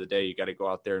at the end of the day, you got to go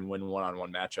out there and win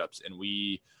one-on-one matchups. And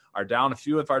we are down a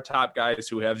few of our top guys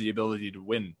who have the ability to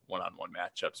win one-on-one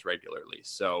matchups regularly.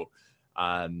 So,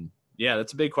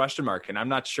 that's a big question mark. And I'm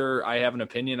not sure I have an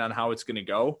opinion on how it's going to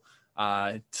go.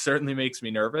 It certainly makes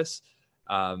me nervous.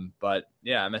 But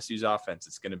MSU's offense,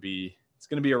 it's going to be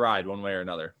a ride one way or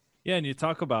another. Yeah, and you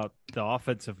talk about the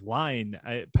offensive line.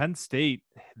 Penn State,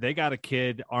 they got a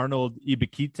kid, Arnold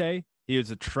Ibikite. He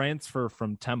was a transfer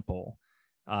from Temple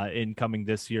incoming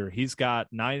this year. He's got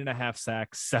 9.5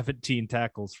 sacks, 17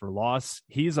 tackles for loss.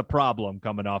 He's a problem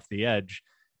coming off the edge.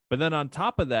 But then on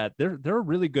top of that, they're a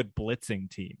really good blitzing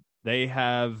team. They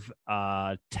have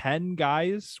 10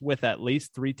 guys with at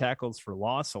least 3 tackles for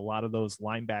loss. A lot of those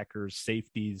linebackers,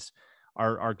 safeties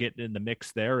are getting in the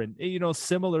mix there. And,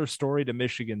 similar story to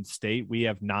Michigan State. We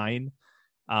have 9.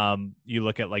 You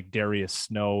look at like Darius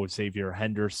Snow, Xavier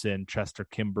Henderson, Chester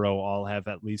Kimbrough, all have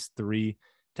at least 3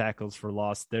 tackles for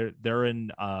loss. They're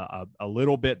in a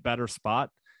little bit better spot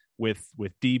with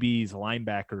DBs,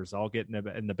 linebackers, all getting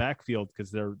in the backfield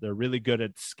because they're really good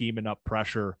at scheming up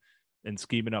pressure and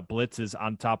scheming up blitzes,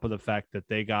 on top of the fact that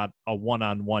they got a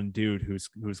one-on-one dude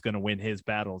who's going to win his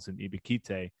battles in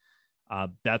Ibikite.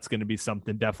 That's going to be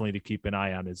something definitely to keep an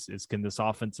eye on is can this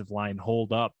offensive line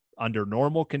hold up under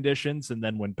normal conditions? And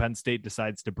then when Penn State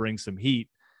decides to bring some heat,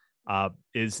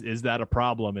 is that a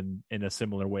problem in a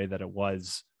similar way that it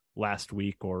was last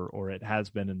week or it has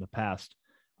been in the past?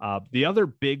 The other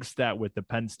big stat with the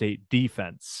Penn State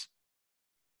defense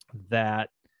that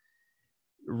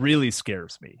really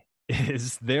scares me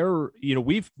is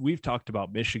we've talked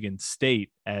about Michigan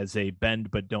State as a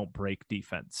bend but don't break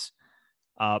defense.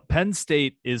 Penn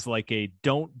State is like a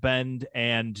don't bend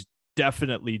and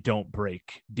definitely don't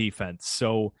break defense.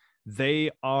 So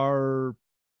they are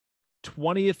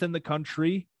 20th in the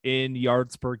country in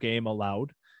yards per game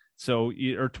allowed. So,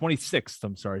 or 26th,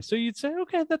 I'm sorry. So you'd say,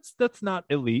 okay, that's not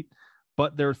elite,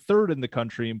 but they're 3rd in the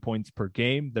country in points per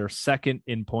game. They're 2nd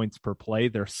in points per play.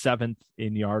 They're 7th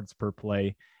in yards per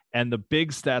play. And the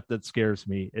big stat that scares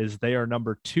me is they are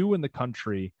number 2 in the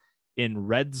country in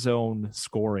red zone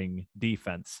scoring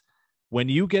defense. When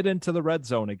you get into the red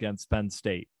zone against Penn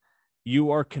State,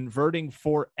 you are converting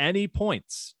for any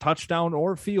points, touchdown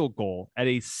or field goal, at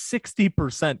a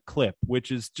 60% clip,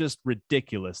 which is just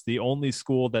ridiculous. The only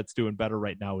school that's doing better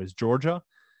right now is Georgia.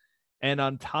 And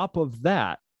on top of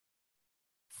that,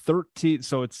 13,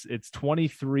 so it's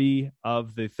 23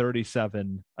 of the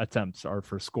 37 attempts are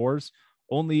for scores.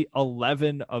 Only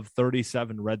 11 of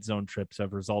 37 red zone trips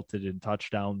have resulted in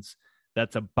touchdowns.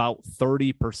 That's about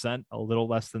 30%, a little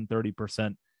less than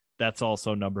 30%. That's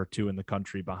also number 2 in the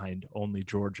country behind only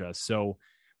Georgia. So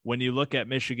when you look at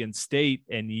Michigan State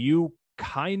and you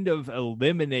kind of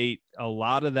eliminate a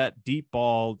lot of that deep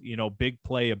ball, big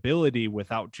play ability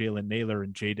without Jalen Naylor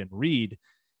and Jaden Reed,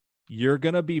 you're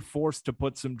going to be forced to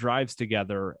put some drives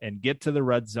together and get to the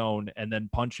red zone and then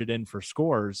punch it in for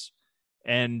scores.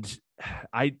 And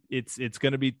it's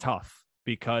going to be tough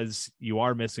because you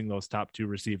are missing those top 2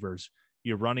 receivers.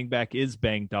 Your running back is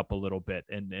banged up a little bit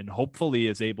and hopefully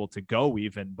is able to go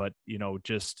even, but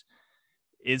just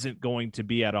isn't going to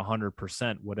be at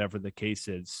 100%, whatever the case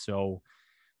is. So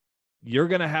you're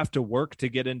going to have to work to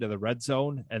get into the red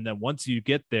zone. And then once you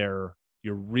get there,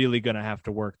 you're really going to have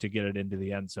to work to get it into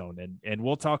the end zone. And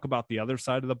we'll talk about the other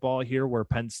side of the ball here where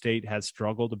Penn State has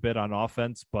struggled a bit on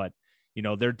offense, but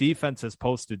their defense has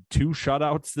posted 2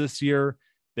 shutouts this year.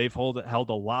 They've held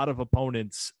a lot of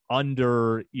opponents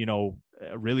under,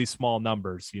 really small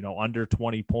numbers, under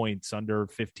 20 points, under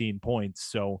 15 points.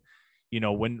 So,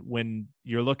 when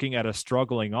you're looking at a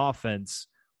struggling offense,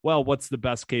 well, what's the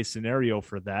best case scenario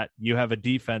for that? You have a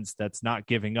defense that's not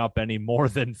giving up any more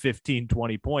than 15,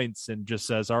 20 points and just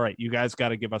says, all right, you guys got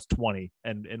to give us 20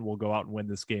 and we'll go out and win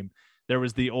this game. There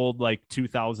was the old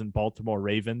 2000 Baltimore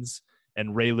Ravens,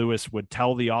 and Ray Lewis would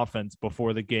tell the offense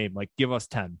before the game, give us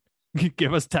 10.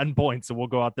 Give us 10 points and we'll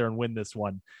go out there and win this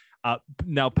one.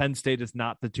 Now, Penn State is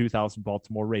not the 2000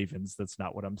 Baltimore Ravens. That's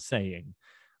not what I'm saying.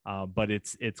 But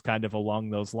it's kind of along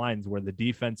those lines where the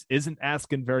defense isn't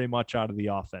asking very much out of the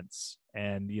offense.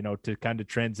 And, to kind of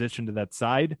transition to that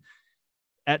side,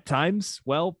 at times,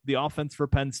 well, the offense for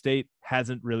Penn State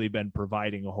hasn't really been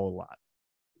providing a whole lot.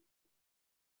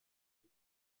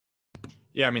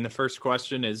 Yeah, the first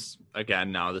question is,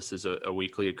 again, now this is a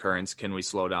weekly occurrence. Can we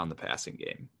slow down the passing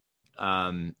game?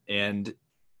 And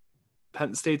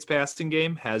Penn State's passing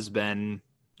game has been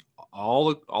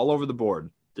all over the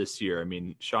board this year.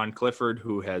 Sean Clifford,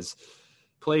 who has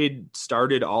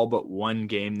started all but one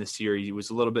game this year. He was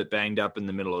a little bit banged up in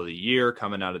the middle of the year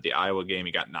coming out of the Iowa game.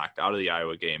 He got knocked out of the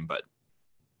Iowa game, but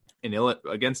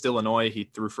against Illinois, he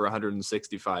threw for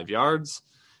 165 yards,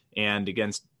 and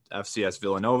against FCS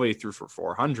Villanova, he threw for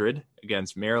 400.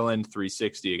 Against Maryland,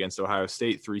 360. Against Ohio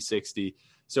State, 360.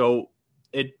 So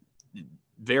it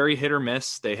very hit or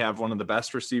miss. They have one of the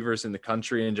best receivers in the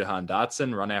country in Jahan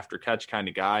Dotson, run after catch kind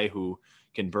of guy who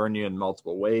can burn you in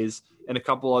multiple ways, and a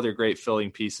couple other great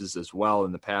filling pieces as well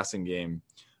in the passing game.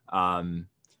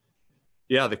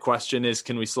 The question is,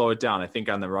 can we slow it down? I think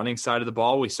on the running side of the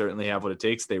ball, we certainly have what it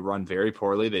takes. They run very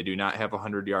poorly. They do not have a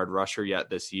 100-yard rusher yet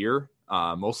this year.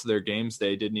 Most of their games,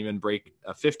 they didn't even break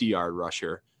a 50-yard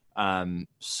rusher.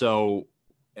 So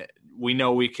we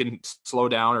know we can slow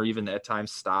down or even at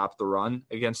times stop the run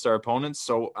against our opponents.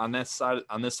 So on this side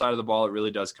of the ball, it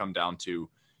really does come down to,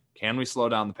 Can we slow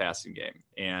down the passing game?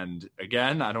 And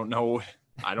again, I don't know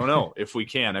if we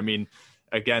can. I mean,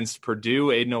 against Purdue,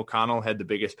 Aiden O'Connell had the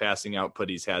biggest passing output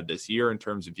he's had this year in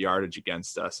terms of yardage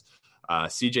against us.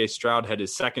 CJ Stroud had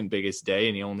his second biggest day,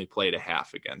 and he only played a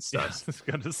half against us. I was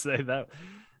going to say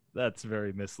that's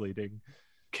very misleading.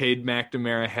 Cade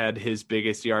McNamara had his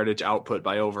biggest yardage output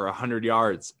by over 100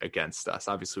 yards against us.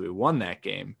 Obviously, we won that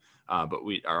game, but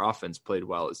our offense played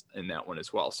well in that one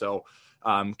as well. So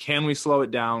can we slow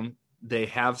it down? They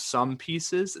have some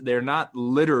pieces. They're not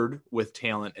littered with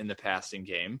talent in the passing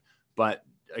game, but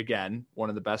again, one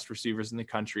of the best receivers in the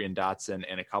country in Dotson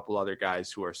and a couple other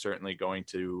guys who are certainly going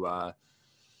to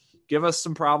give us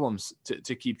some problems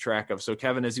to keep track of. So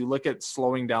Kevin, as you look at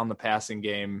slowing down the passing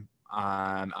game,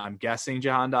 I'm guessing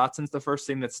Jahan Dotson's the first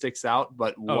thing that sticks out,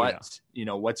 but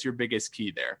what's your biggest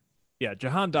key there? Yeah.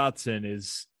 Jahan Dotson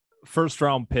is first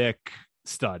round pick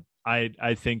stud.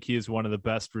 I think he is one of the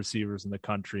best receivers in the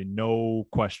country. No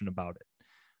question about it.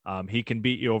 He can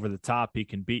beat you over the top. He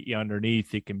can beat you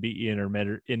underneath. He can beat you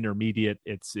intermediate.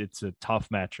 It's a tough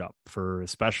matchup for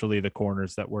especially the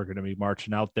corners that we're going to be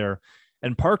marching out there.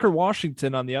 And Parker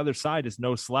Washington on the other side is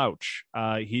no slouch.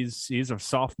 He's a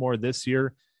sophomore this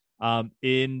year.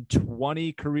 In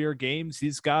 20 career games,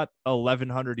 he's got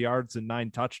 1,100 yards and 9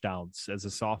 touchdowns as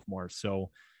a sophomore. So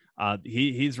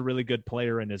he's a really good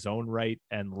player in his own right.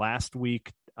 And last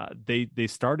week, they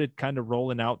started kind of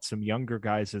rolling out some younger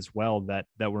guys as well that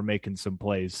were making some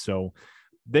plays. So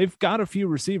they've got a few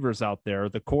receivers out there.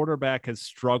 The quarterback has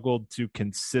struggled to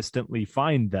consistently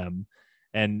find them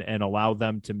and allow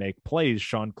them to make plays.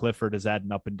 Sean Clifford has had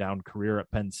an up and down career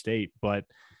at Penn State, but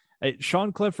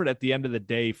Sean Clifford at the end of the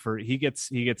day he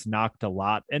gets knocked a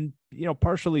lot, and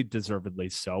partially deservedly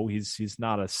so. He's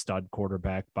not a stud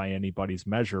quarterback by anybody's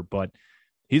measure, but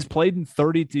he's played in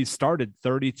he started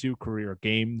 32 career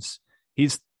games.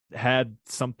 He's had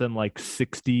something like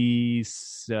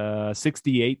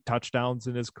 68 touchdowns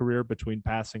in his career between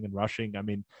passing and rushing. I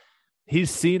mean,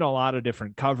 he's seen a lot of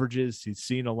different coverages. He's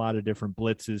seen a lot of different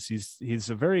blitzes.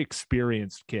 He's a very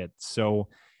experienced kid. So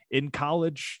in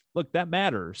college, look, that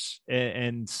matters.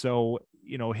 And so,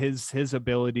 his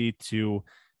ability to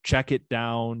check it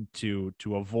down, to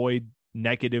avoid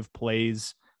negative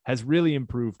plays has really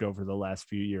improved over the last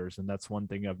few years. And that's one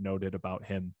thing I've noted about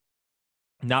him,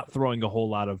 not throwing a whole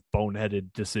lot of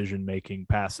boneheaded decision-making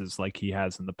passes like he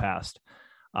has in the past.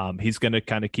 He's going to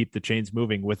kind of keep the chains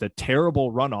moving with a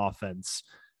terrible run offense.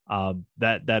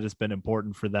 That has been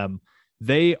important for them.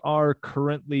 They are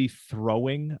currently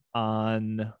throwing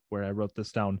on where I wrote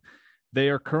this down. They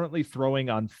are currently throwing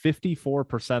on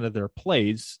 54% of their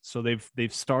plays. So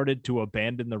they've started to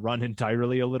abandon the run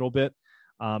entirely a little bit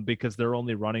because they're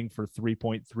only running for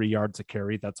 3.3 yards a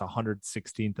carry. That's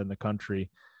 116th in the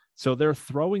country. So they're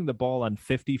throwing the ball on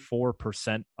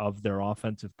 54% of their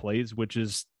offensive plays, which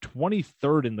is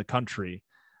 23rd in the country.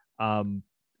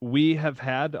 We have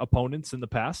had opponents in the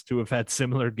past who have had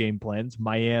similar game plans.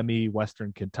 Miami,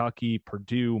 Western Kentucky,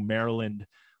 Purdue, Maryland,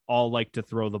 all like to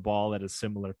throw the ball at a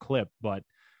similar clip. But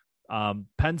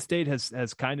Penn State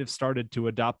has kind of started to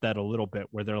adopt that a little bit,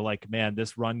 where they're like, man,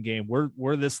 this run game,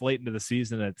 we're this late into the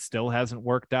season, it still hasn't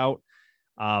worked out.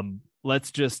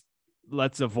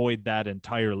 Let's avoid that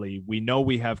entirely. We know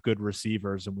we have good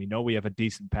receivers and we know we have a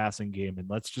decent passing game, and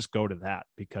let's just go to that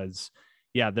because,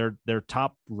 their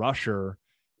top rusher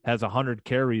has 100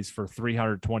 carries for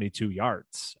 322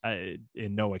 yards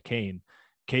in Noah Cain.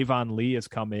 Kayvon Lee has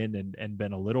come in and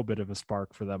been a little bit of a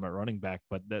spark for them at running back,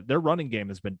 but their running game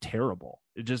has been terrible.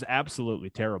 It's just absolutely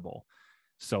terrible.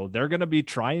 So they're going to be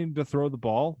trying to throw the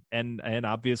ball, and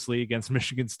obviously against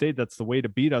Michigan State, that's the way to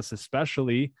beat us,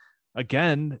 especially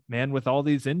again, man, with all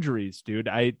these injuries, dude.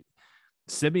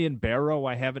 Simeon Barrow,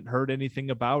 I haven't heard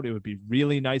anything about. It would be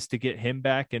really nice to get him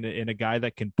back in a guy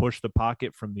that can push the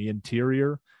pocket from the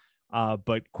interior.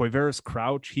 But Quavaris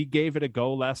Crouch, he gave it a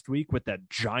go last week with that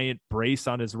giant brace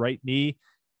on his right knee,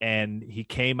 and he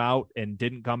came out and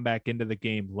didn't come back into the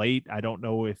game late. I don't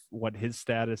know what his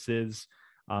status is.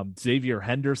 Xavier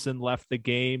Henderson left the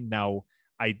game. Now,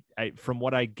 I from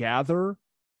what I gather,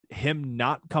 him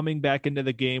not coming back into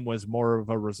the game was more of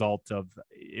a result of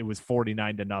it was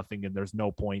 49-0, and there's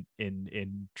no point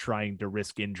in trying to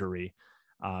risk injury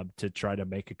to try to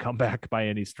make a comeback by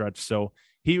any stretch. So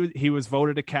he was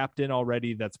voted a captain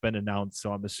already. That's been announced.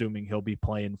 So I'm assuming he'll be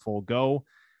playing full go.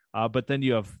 But then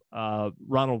you have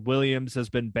Ronald Williams has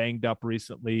been banged up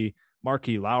recently.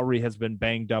 Marquis Lowry has been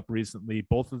banged up recently.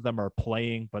 Both of them are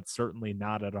playing, but certainly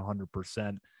not at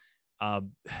 100%.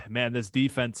 Man, this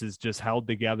defense is just held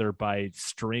together by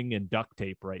string and duct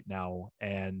tape right now.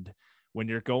 And when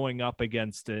you're going up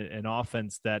against an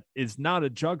offense that is not a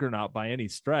juggernaut by any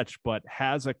stretch, but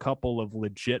has a couple of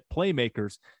legit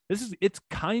playmakers. It's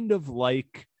kind of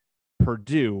like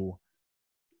Purdue,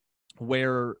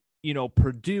 where,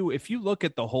 Purdue, if you look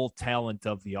at the whole talent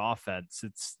of the offense,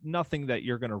 it's nothing that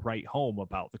you're going to write home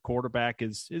about. The quarterback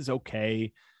is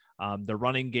okay. The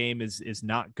running game is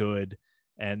not good.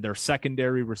 And their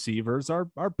secondary receivers are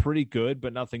pretty good,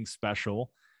 but nothing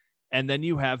special. And then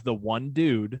you have the one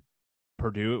dude,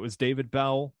 Purdue, it was David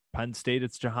Bell. Penn State,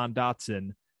 it's Jahan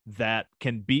Dotson, that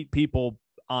can beat people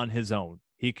on his own.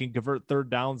 He can convert third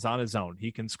downs on his own.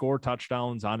 He can score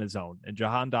touchdowns on his own. And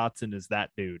Jahan Dotson is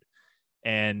that dude.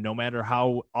 And no matter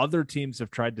how other teams have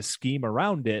tried to scheme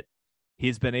around it,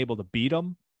 he's been able to beat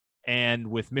them. And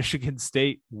with Michigan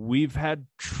State, we've had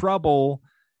trouble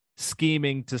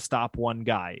scheming to stop one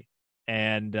guy.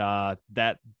 And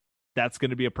that's going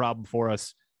to be a problem for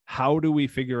us. How do we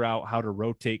figure out how to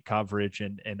rotate coverage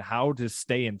and how to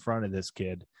stay in front of this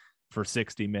kid for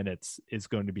 60 minutes is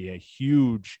going to be a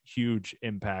huge, huge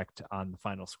impact on the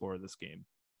final score of this game.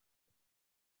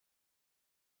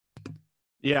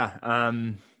 Yeah.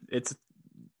 It's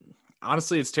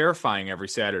honestly, it's terrifying every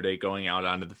Saturday going out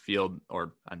onto the field,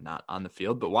 or not on the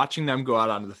field, but watching them go out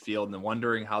onto the field and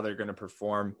wondering how they're going to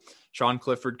perform. Sean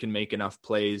Clifford can make enough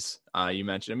plays. You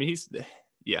mentioned, I mean,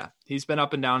 he's been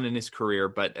up and down in his career,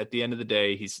 but at the end of the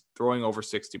day, he's throwing over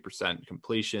 60%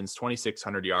 completions,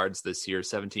 2,600 yards this year,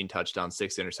 17 touchdowns,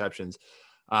 6 interceptions.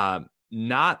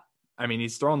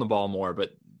 He's throwing the ball more,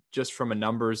 but just from a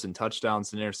numbers and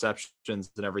touchdowns and interceptions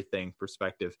and everything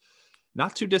perspective,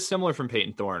 not too dissimilar from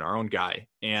Peyton Thorne, our own guy.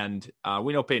 And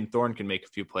we know Peyton Thorne can make a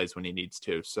few plays when he needs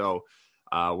to. So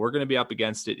we're going to be up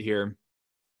against it here.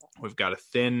 We've got a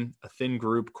thin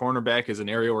group. Cornerback is an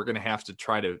area we're going to have to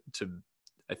try to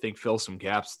I think, fill some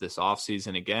gaps this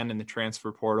offseason again in the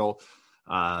transfer portal.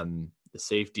 The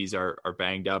safeties are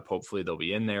banged up. Hopefully they'll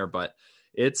be in there, but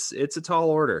it's a tall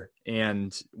order.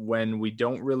 And when we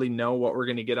don't really know what we're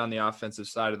going to get on the offensive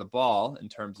side of the ball in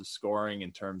terms of scoring,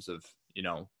 in terms of,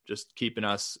 just keeping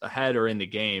us ahead or in the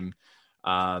game,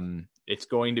 it's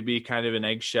going to be kind of an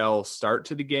eggshell start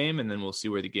to the game, and then we'll see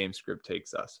where the game script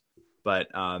takes us. But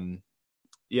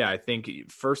yeah, I think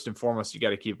first and foremost, you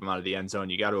got to keep them out of the end zone.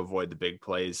 You got to avoid the big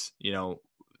plays.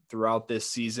 Throughout this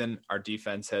season, our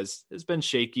defense has been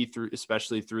shaky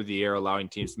especially through the air, allowing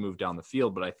teams to move down the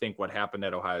field. But I think what happened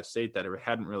at Ohio State that it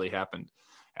hadn't really happened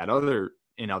in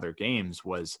other games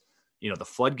was, the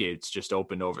floodgates just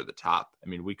opened over the top. I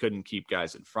mean, we couldn't keep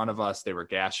guys in front of us. They were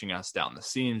gashing us down the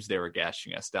seams. They were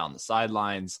gashing us down the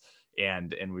sidelines.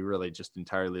 And we really just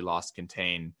entirely lost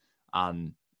contain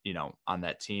on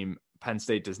that team. Penn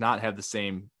State does not have the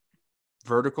same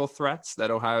vertical threats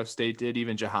that Ohio State did.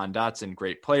 Even Jahan Dotson,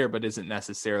 great player, but isn't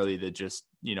necessarily the just,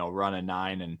 run a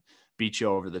 9 and beat you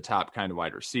over the top kind of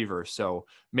wide receiver. So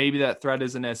maybe that threat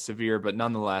isn't as severe, but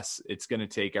nonetheless, it's going to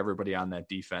take everybody on that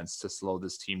defense to slow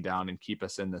this team down and keep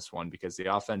us in this one, because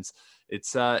the offense,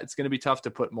 it's going to be tough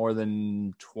to put more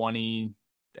than 20,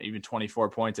 even 24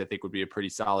 points. I think would be a pretty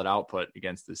solid output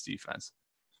against this defense.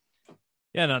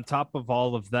 Yeah. And on top of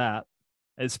all of that,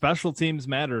 as special teams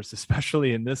matters,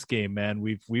 especially in this game, man.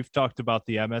 We've talked about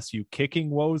the MSU kicking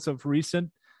woes of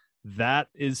recent. That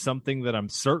is something that I'm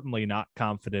certainly not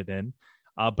confident in.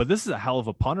 But this is a hell of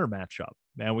a punter matchup,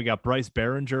 man. We got Bryce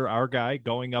Behringer, our guy,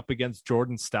 going up against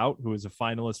Jordan Stout, who is a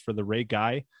finalist for the Ray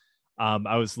Guy.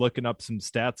 I was looking up some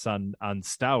stats on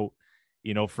Stout,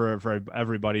 for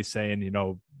everybody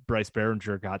saying, Bryce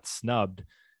Behringer got snubbed.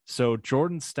 So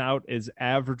Jordan Stout is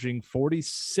averaging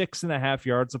 46.5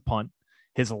 yards a punt.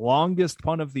 His longest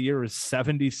punt of the year is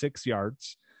 76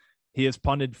 yards. He has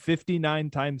punted 59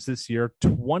 times this year.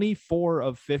 24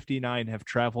 of 59 have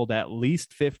traveled at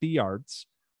least 50 yards.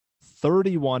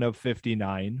 31 of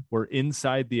 59 were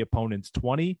inside the opponent's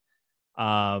 20.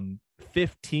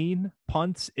 15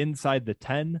 punts inside the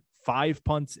 10. 5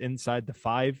 punts inside the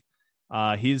 5.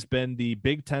 He's been the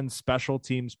Big Ten Special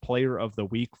Teams Player of the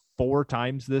Week 4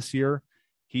 times this year.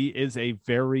 He is a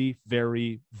very,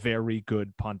 very, very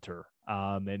good punter.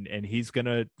 And he's going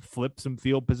to flip some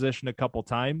field position a couple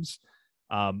times.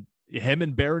 Him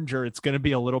and Behringer, it's going to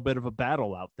be a little bit of a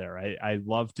battle out there. I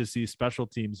love to see special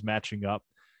teams matching up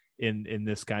in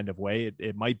this kind of way.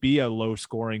 It might be a low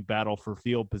scoring battle for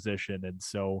field position. And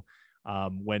so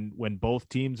when both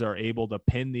teams are able to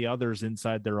pin the others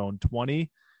inside their own 20,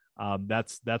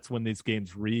 that's when these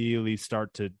games really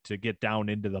start to get down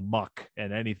into the muck,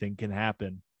 and anything can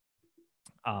happen.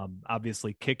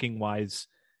 Obviously kicking wise,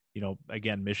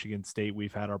 again, Michigan State,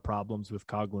 we've had our problems with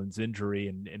Coughlin's injury,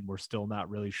 and we're still not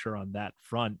really sure on that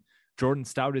front. Jordan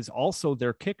Stout is also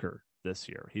their kicker. this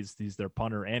year. He's their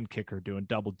punter and kicker doing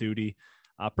double duty.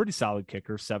 Pretty solid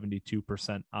kicker,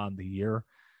 72% on the year.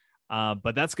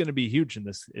 But that's going to be huge in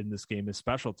this game is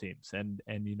special teams. And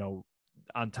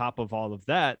on top of all of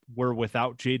that, we're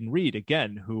without Jayden Reed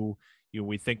again, who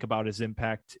we think about his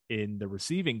impact in the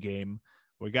receiving game.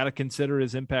 We got to consider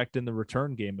his impact in the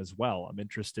return game as well. I'm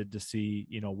interested to see,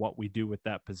 what we do with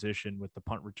that position with the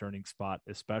punt returning spot,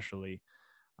 especially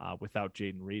without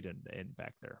Jayden Reed and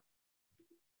back there.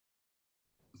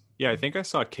 Yeah, I think I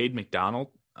saw Cade McDonald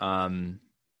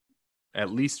at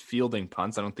least fielding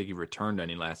punts. I don't think he returned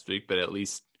any last week, but at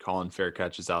least calling fair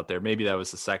catches out there. Maybe that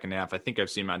was the second half. I think I've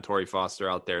seen Montori Foster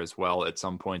out there as well at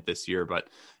some point this year, but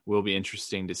will be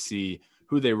interesting to see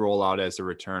who they roll out as a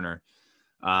returner.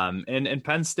 And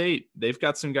Penn State, they've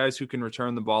got some guys who can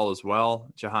return the ball as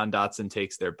well. Jahan Dotson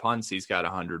takes their punts. He's got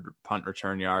 100 punt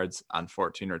return yards on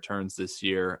 14 returns this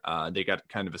year. They got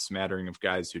kind of a smattering of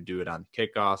guys who do it on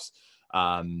kickoffs.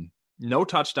 No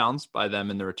touchdowns by them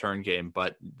in the return game,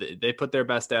 but they put their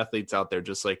best athletes out there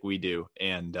just like we do,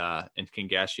 and can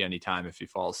gash you anytime if you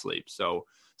fall asleep. So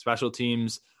special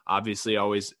teams, obviously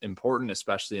always important,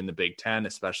 especially in the Big Ten,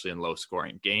 especially in low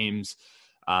scoring games.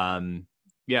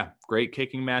 Yeah, great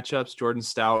kicking matchups. Jordan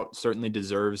Stout certainly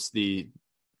deserves the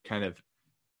kind of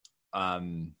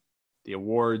the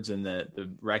awards and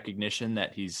the recognition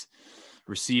that he's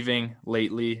receiving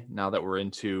lately, now that we're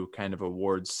into kind of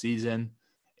awards season.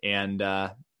 And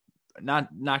not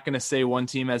going to say one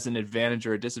team has an advantage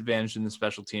or a disadvantage in the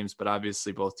special teams, but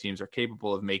obviously both teams are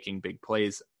capable of making big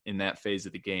plays in that phase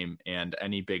of the game. And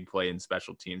any big play in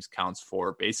special teams counts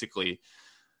for basically,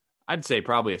 I'd say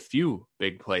probably a few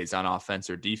big plays on offense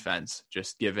or defense,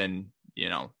 just given,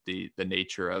 the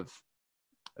nature of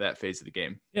that phase of the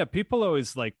game. Yeah, people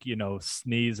always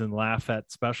sneeze and laugh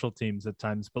at special teams at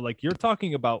times, but you're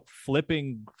talking about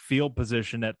flipping field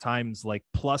position at times,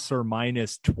 plus or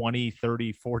minus 20,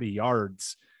 30, 40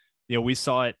 yards. We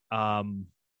saw it.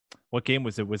 What game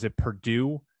was it? Was it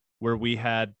Purdue, where we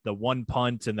had the one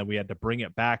punt and then we had to bring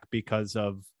it back because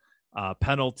of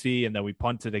penalty, and then we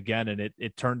punted again, and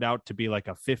it turned out to be like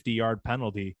a 50-yard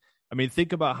penalty. I mean,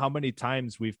 think about how many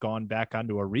times we've gone back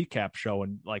onto a recap show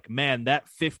and man, that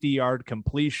 50-yard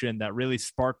completion that really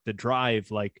sparked the drive,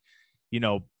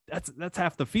 that's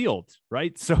half the field,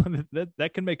 right? So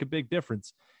that can make a big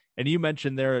difference. And you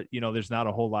mentioned there, there's not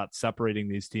a whole lot separating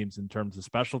these teams in terms of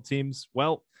special teams.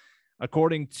 Well,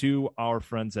 according to our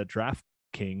friends at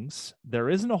DraftKings, there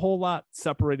isn't a whole lot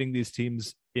separating these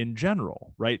teams in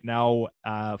general. Right now,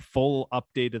 full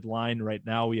updated line right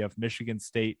now, we have Michigan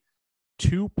State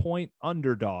 2-point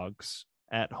underdogs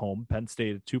at home, Penn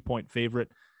State a 2-point favorite,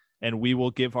 and we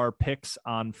will give our picks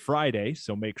on Friday,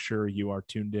 so make sure you are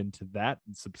tuned into that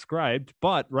and subscribed.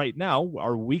 But right now,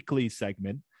 our weekly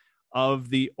segment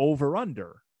of the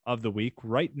over-under of the week,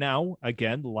 right now,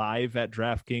 again, live at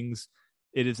DraftKings,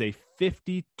 it is a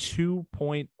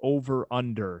 52-point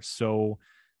over-under. So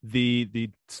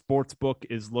the sports book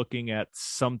is looking at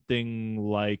something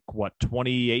like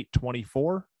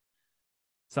 28-24.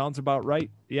 Sounds about right.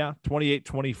 Yeah,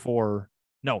 28-24.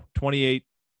 No, 28-26.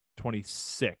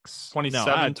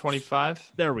 27-25.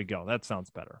 There we go. That sounds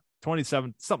better.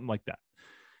 27, something like that.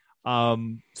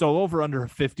 So over under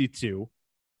 52.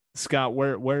 Scott,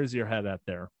 where's your head at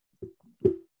there?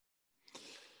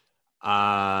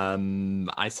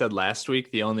 I said last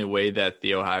week the only way that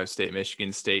the Ohio State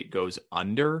Michigan State goes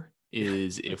under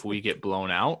is if we get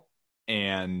blown out,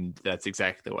 and that's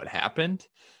exactly what happened.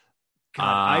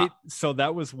 So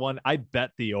that was one I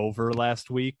bet the over last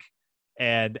week,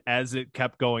 and as it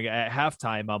kept going at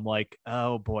halftime, I'm like,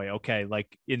 oh boy, okay,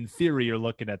 in theory you're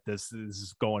looking at this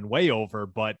is going way over,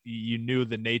 but you knew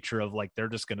the nature of they're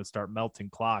just going to start melting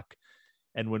clock.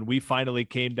 And when we finally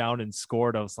came down and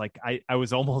scored, I was like, I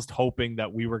was almost hoping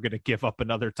that we were going to give up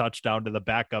another touchdown to the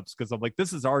backups, because I'm like,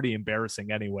 this is already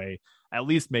embarrassing anyway. At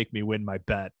least make me win my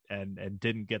bet, and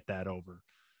didn't get that over.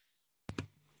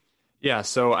 Yeah,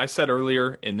 so I said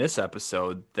earlier in this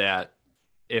episode that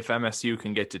if MSU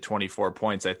can get to 24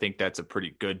 points, I think that's a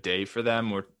pretty good day for them.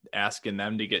 We're asking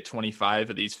them to get 25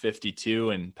 of these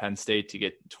 52 and Penn State to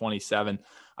get 27.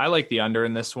 I like the under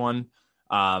in this one.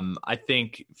 I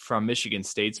think from Michigan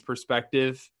State's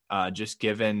perspective, just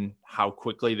given how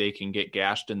quickly they can get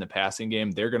gashed in the passing game,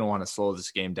 they're going to want to slow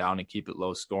this game down and keep it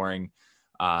low scoring.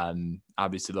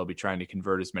 Obviously they'll be trying to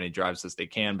convert as many drives as they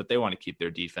can, but they want to keep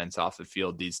their defense off the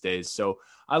field these days. So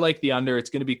I like the under. It's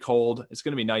going to be cold. It's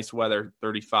going to be nice weather,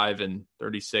 35 and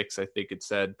 36. I think it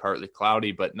said partly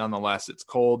cloudy, but nonetheless, it's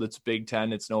cold. It's Big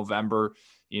Ten. It's November.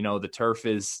 The turf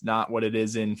is not what it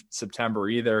is in September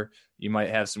either. You might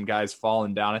have some guys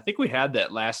falling down. I think we had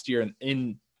that last year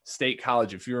in State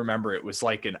College, if you remember, it was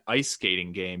like an ice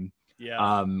skating game.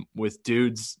 Yeah. With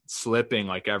dudes slipping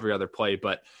like every other play.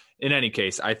 But in any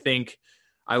case, I think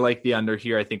I like the under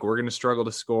here. I think we're going to struggle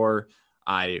to score.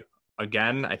 I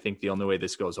think the only way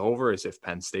this goes over is if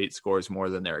Penn State scores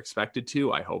more than they're expected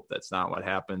to. I hope that's not what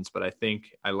happens, but I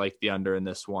think I like the under in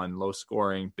this one. Low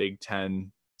scoring, Big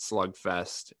Ten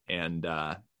slugfest. And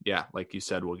like you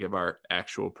said, we'll give our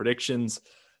actual predictions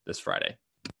this Friday.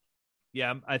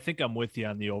 Yeah, I think I'm with you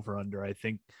on the over under. I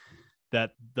think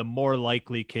that the more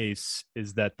likely case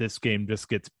is that this game just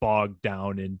gets bogged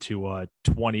down into a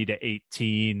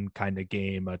 20-18 kind of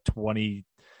game, a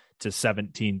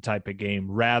 20-17 type of game,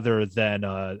 rather than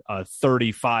a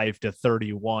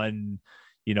 35-31,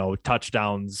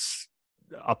 touchdowns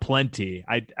aplenty.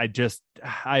 I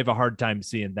have a hard time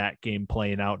seeing that game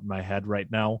playing out in my head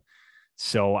right now.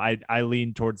 So I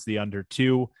lean towards the under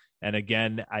 2. And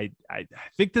again, I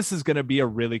think this is going to be a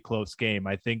really close game.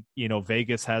 I think,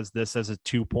 Vegas has this as a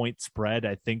 2-point spread.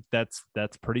 I think that's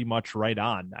pretty much right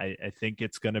on. I think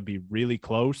it's going to be really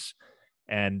close,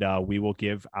 and we will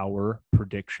give our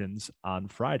predictions on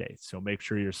Friday. So make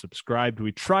sure you're subscribed.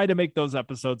 We try to make those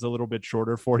episodes a little bit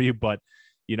shorter for you, but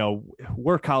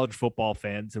we're college football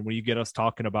fans, and when you get us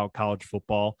talking about college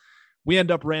football, we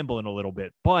end up rambling a little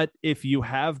bit. But if you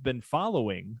have been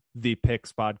following the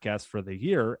Picks podcast for the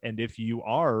year, and if you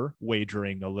are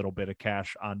wagering a little bit of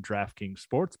cash on DraftKings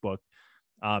Sportsbook,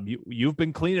 you've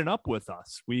been cleaning up with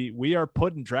us. We are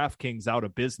putting DraftKings out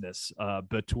of business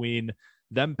between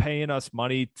them paying us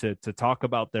money to talk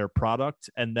about their product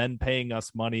and then paying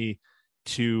us money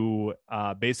to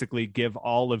basically give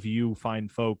all of you fine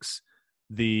folks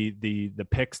the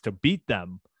picks to beat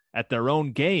them at their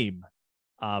own game.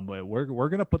 We're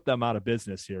going to put them out of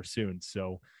business here soon.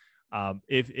 So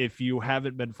if you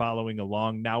haven't been following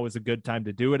along, now is a good time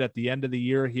to do it. At the end of the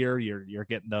year here, you're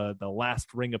getting the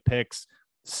last ring of picks,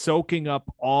 soaking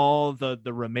up all the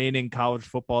remaining college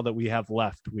football that we have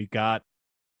left. We got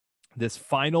this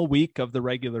final week of the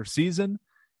regular season,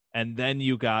 and then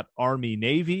you got Army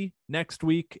Navy next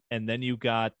week, and then you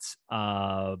got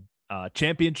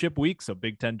championship week, so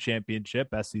Big Ten championship,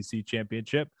 SEC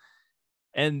championship.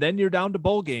 And then you're down to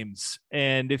bowl games.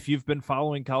 And if you've been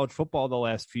following college football the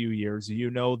last few years, you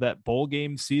know that bowl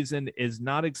game season is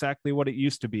not exactly what it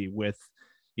used to be, with,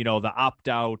 the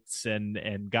opt-outs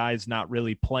and guys not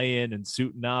really playing and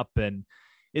suiting up. And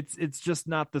it's just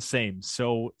not the same.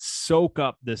 So soak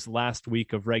up this last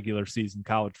week of regular season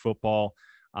college football.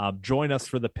 Join us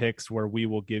for the picks, where we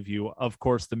will give you, of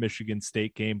course, the Michigan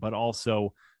State game, but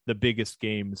also the biggest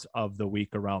games of the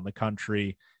week around the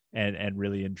country. And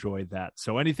really enjoy that.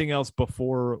 So anything else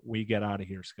before we get out of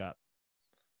here, Scott?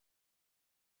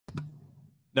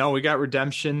 No, we got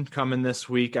redemption coming this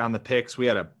week on the picks.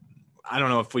 I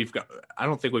don't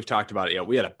think we've talked about it yet.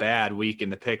 We had a bad week in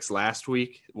the picks last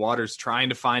week. Water's trying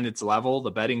to find its level.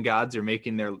 The betting gods are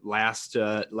making their last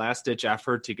ditch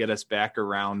effort to get us back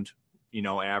around,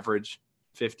 average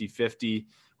 50-50.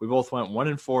 We both went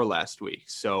 1-4 last week.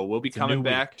 So we'll be coming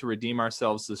back to redeem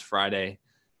ourselves this Friday.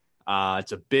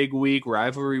 It's a big week,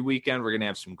 rivalry weekend. We're going to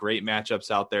have some great matchups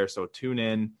out there. So tune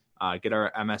in, get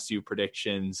our MSU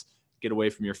predictions, get away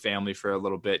from your family for a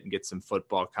little bit, and get some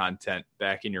football content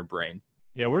back in your brain.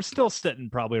 Yeah, we're still sitting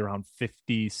probably around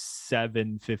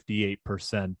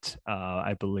 57-58%,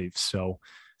 I believe. So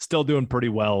still doing pretty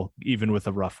well, even with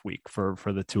a rough week for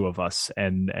the two of us.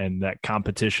 And that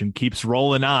competition keeps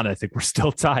rolling on. I think we're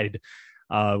still tied.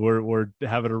 We're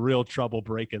having a real trouble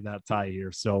breaking that tie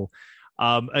here. So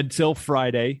until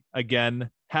Friday, again,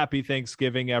 happy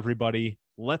Thanksgiving, everybody.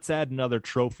 Let's add another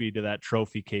trophy to that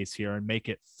trophy case here and make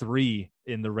it 3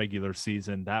 in the regular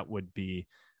season. That would be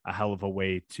a hell of a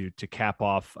way to cap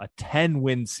off a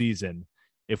 10-win season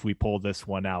if we pull this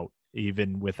one out,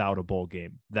 even without a bowl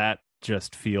game. That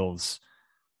just feels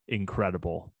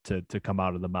incredible to come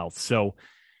out of the mouth. So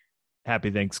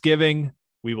happy Thanksgiving.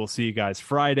 We will see you guys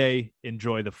Friday.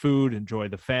 Enjoy the food, enjoy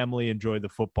the family, enjoy the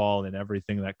football, and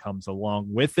everything that comes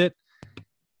along with it.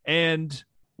 And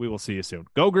we will see you soon.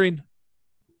 Go Green.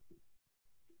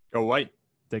 Go White.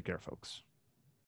 Take care, folks.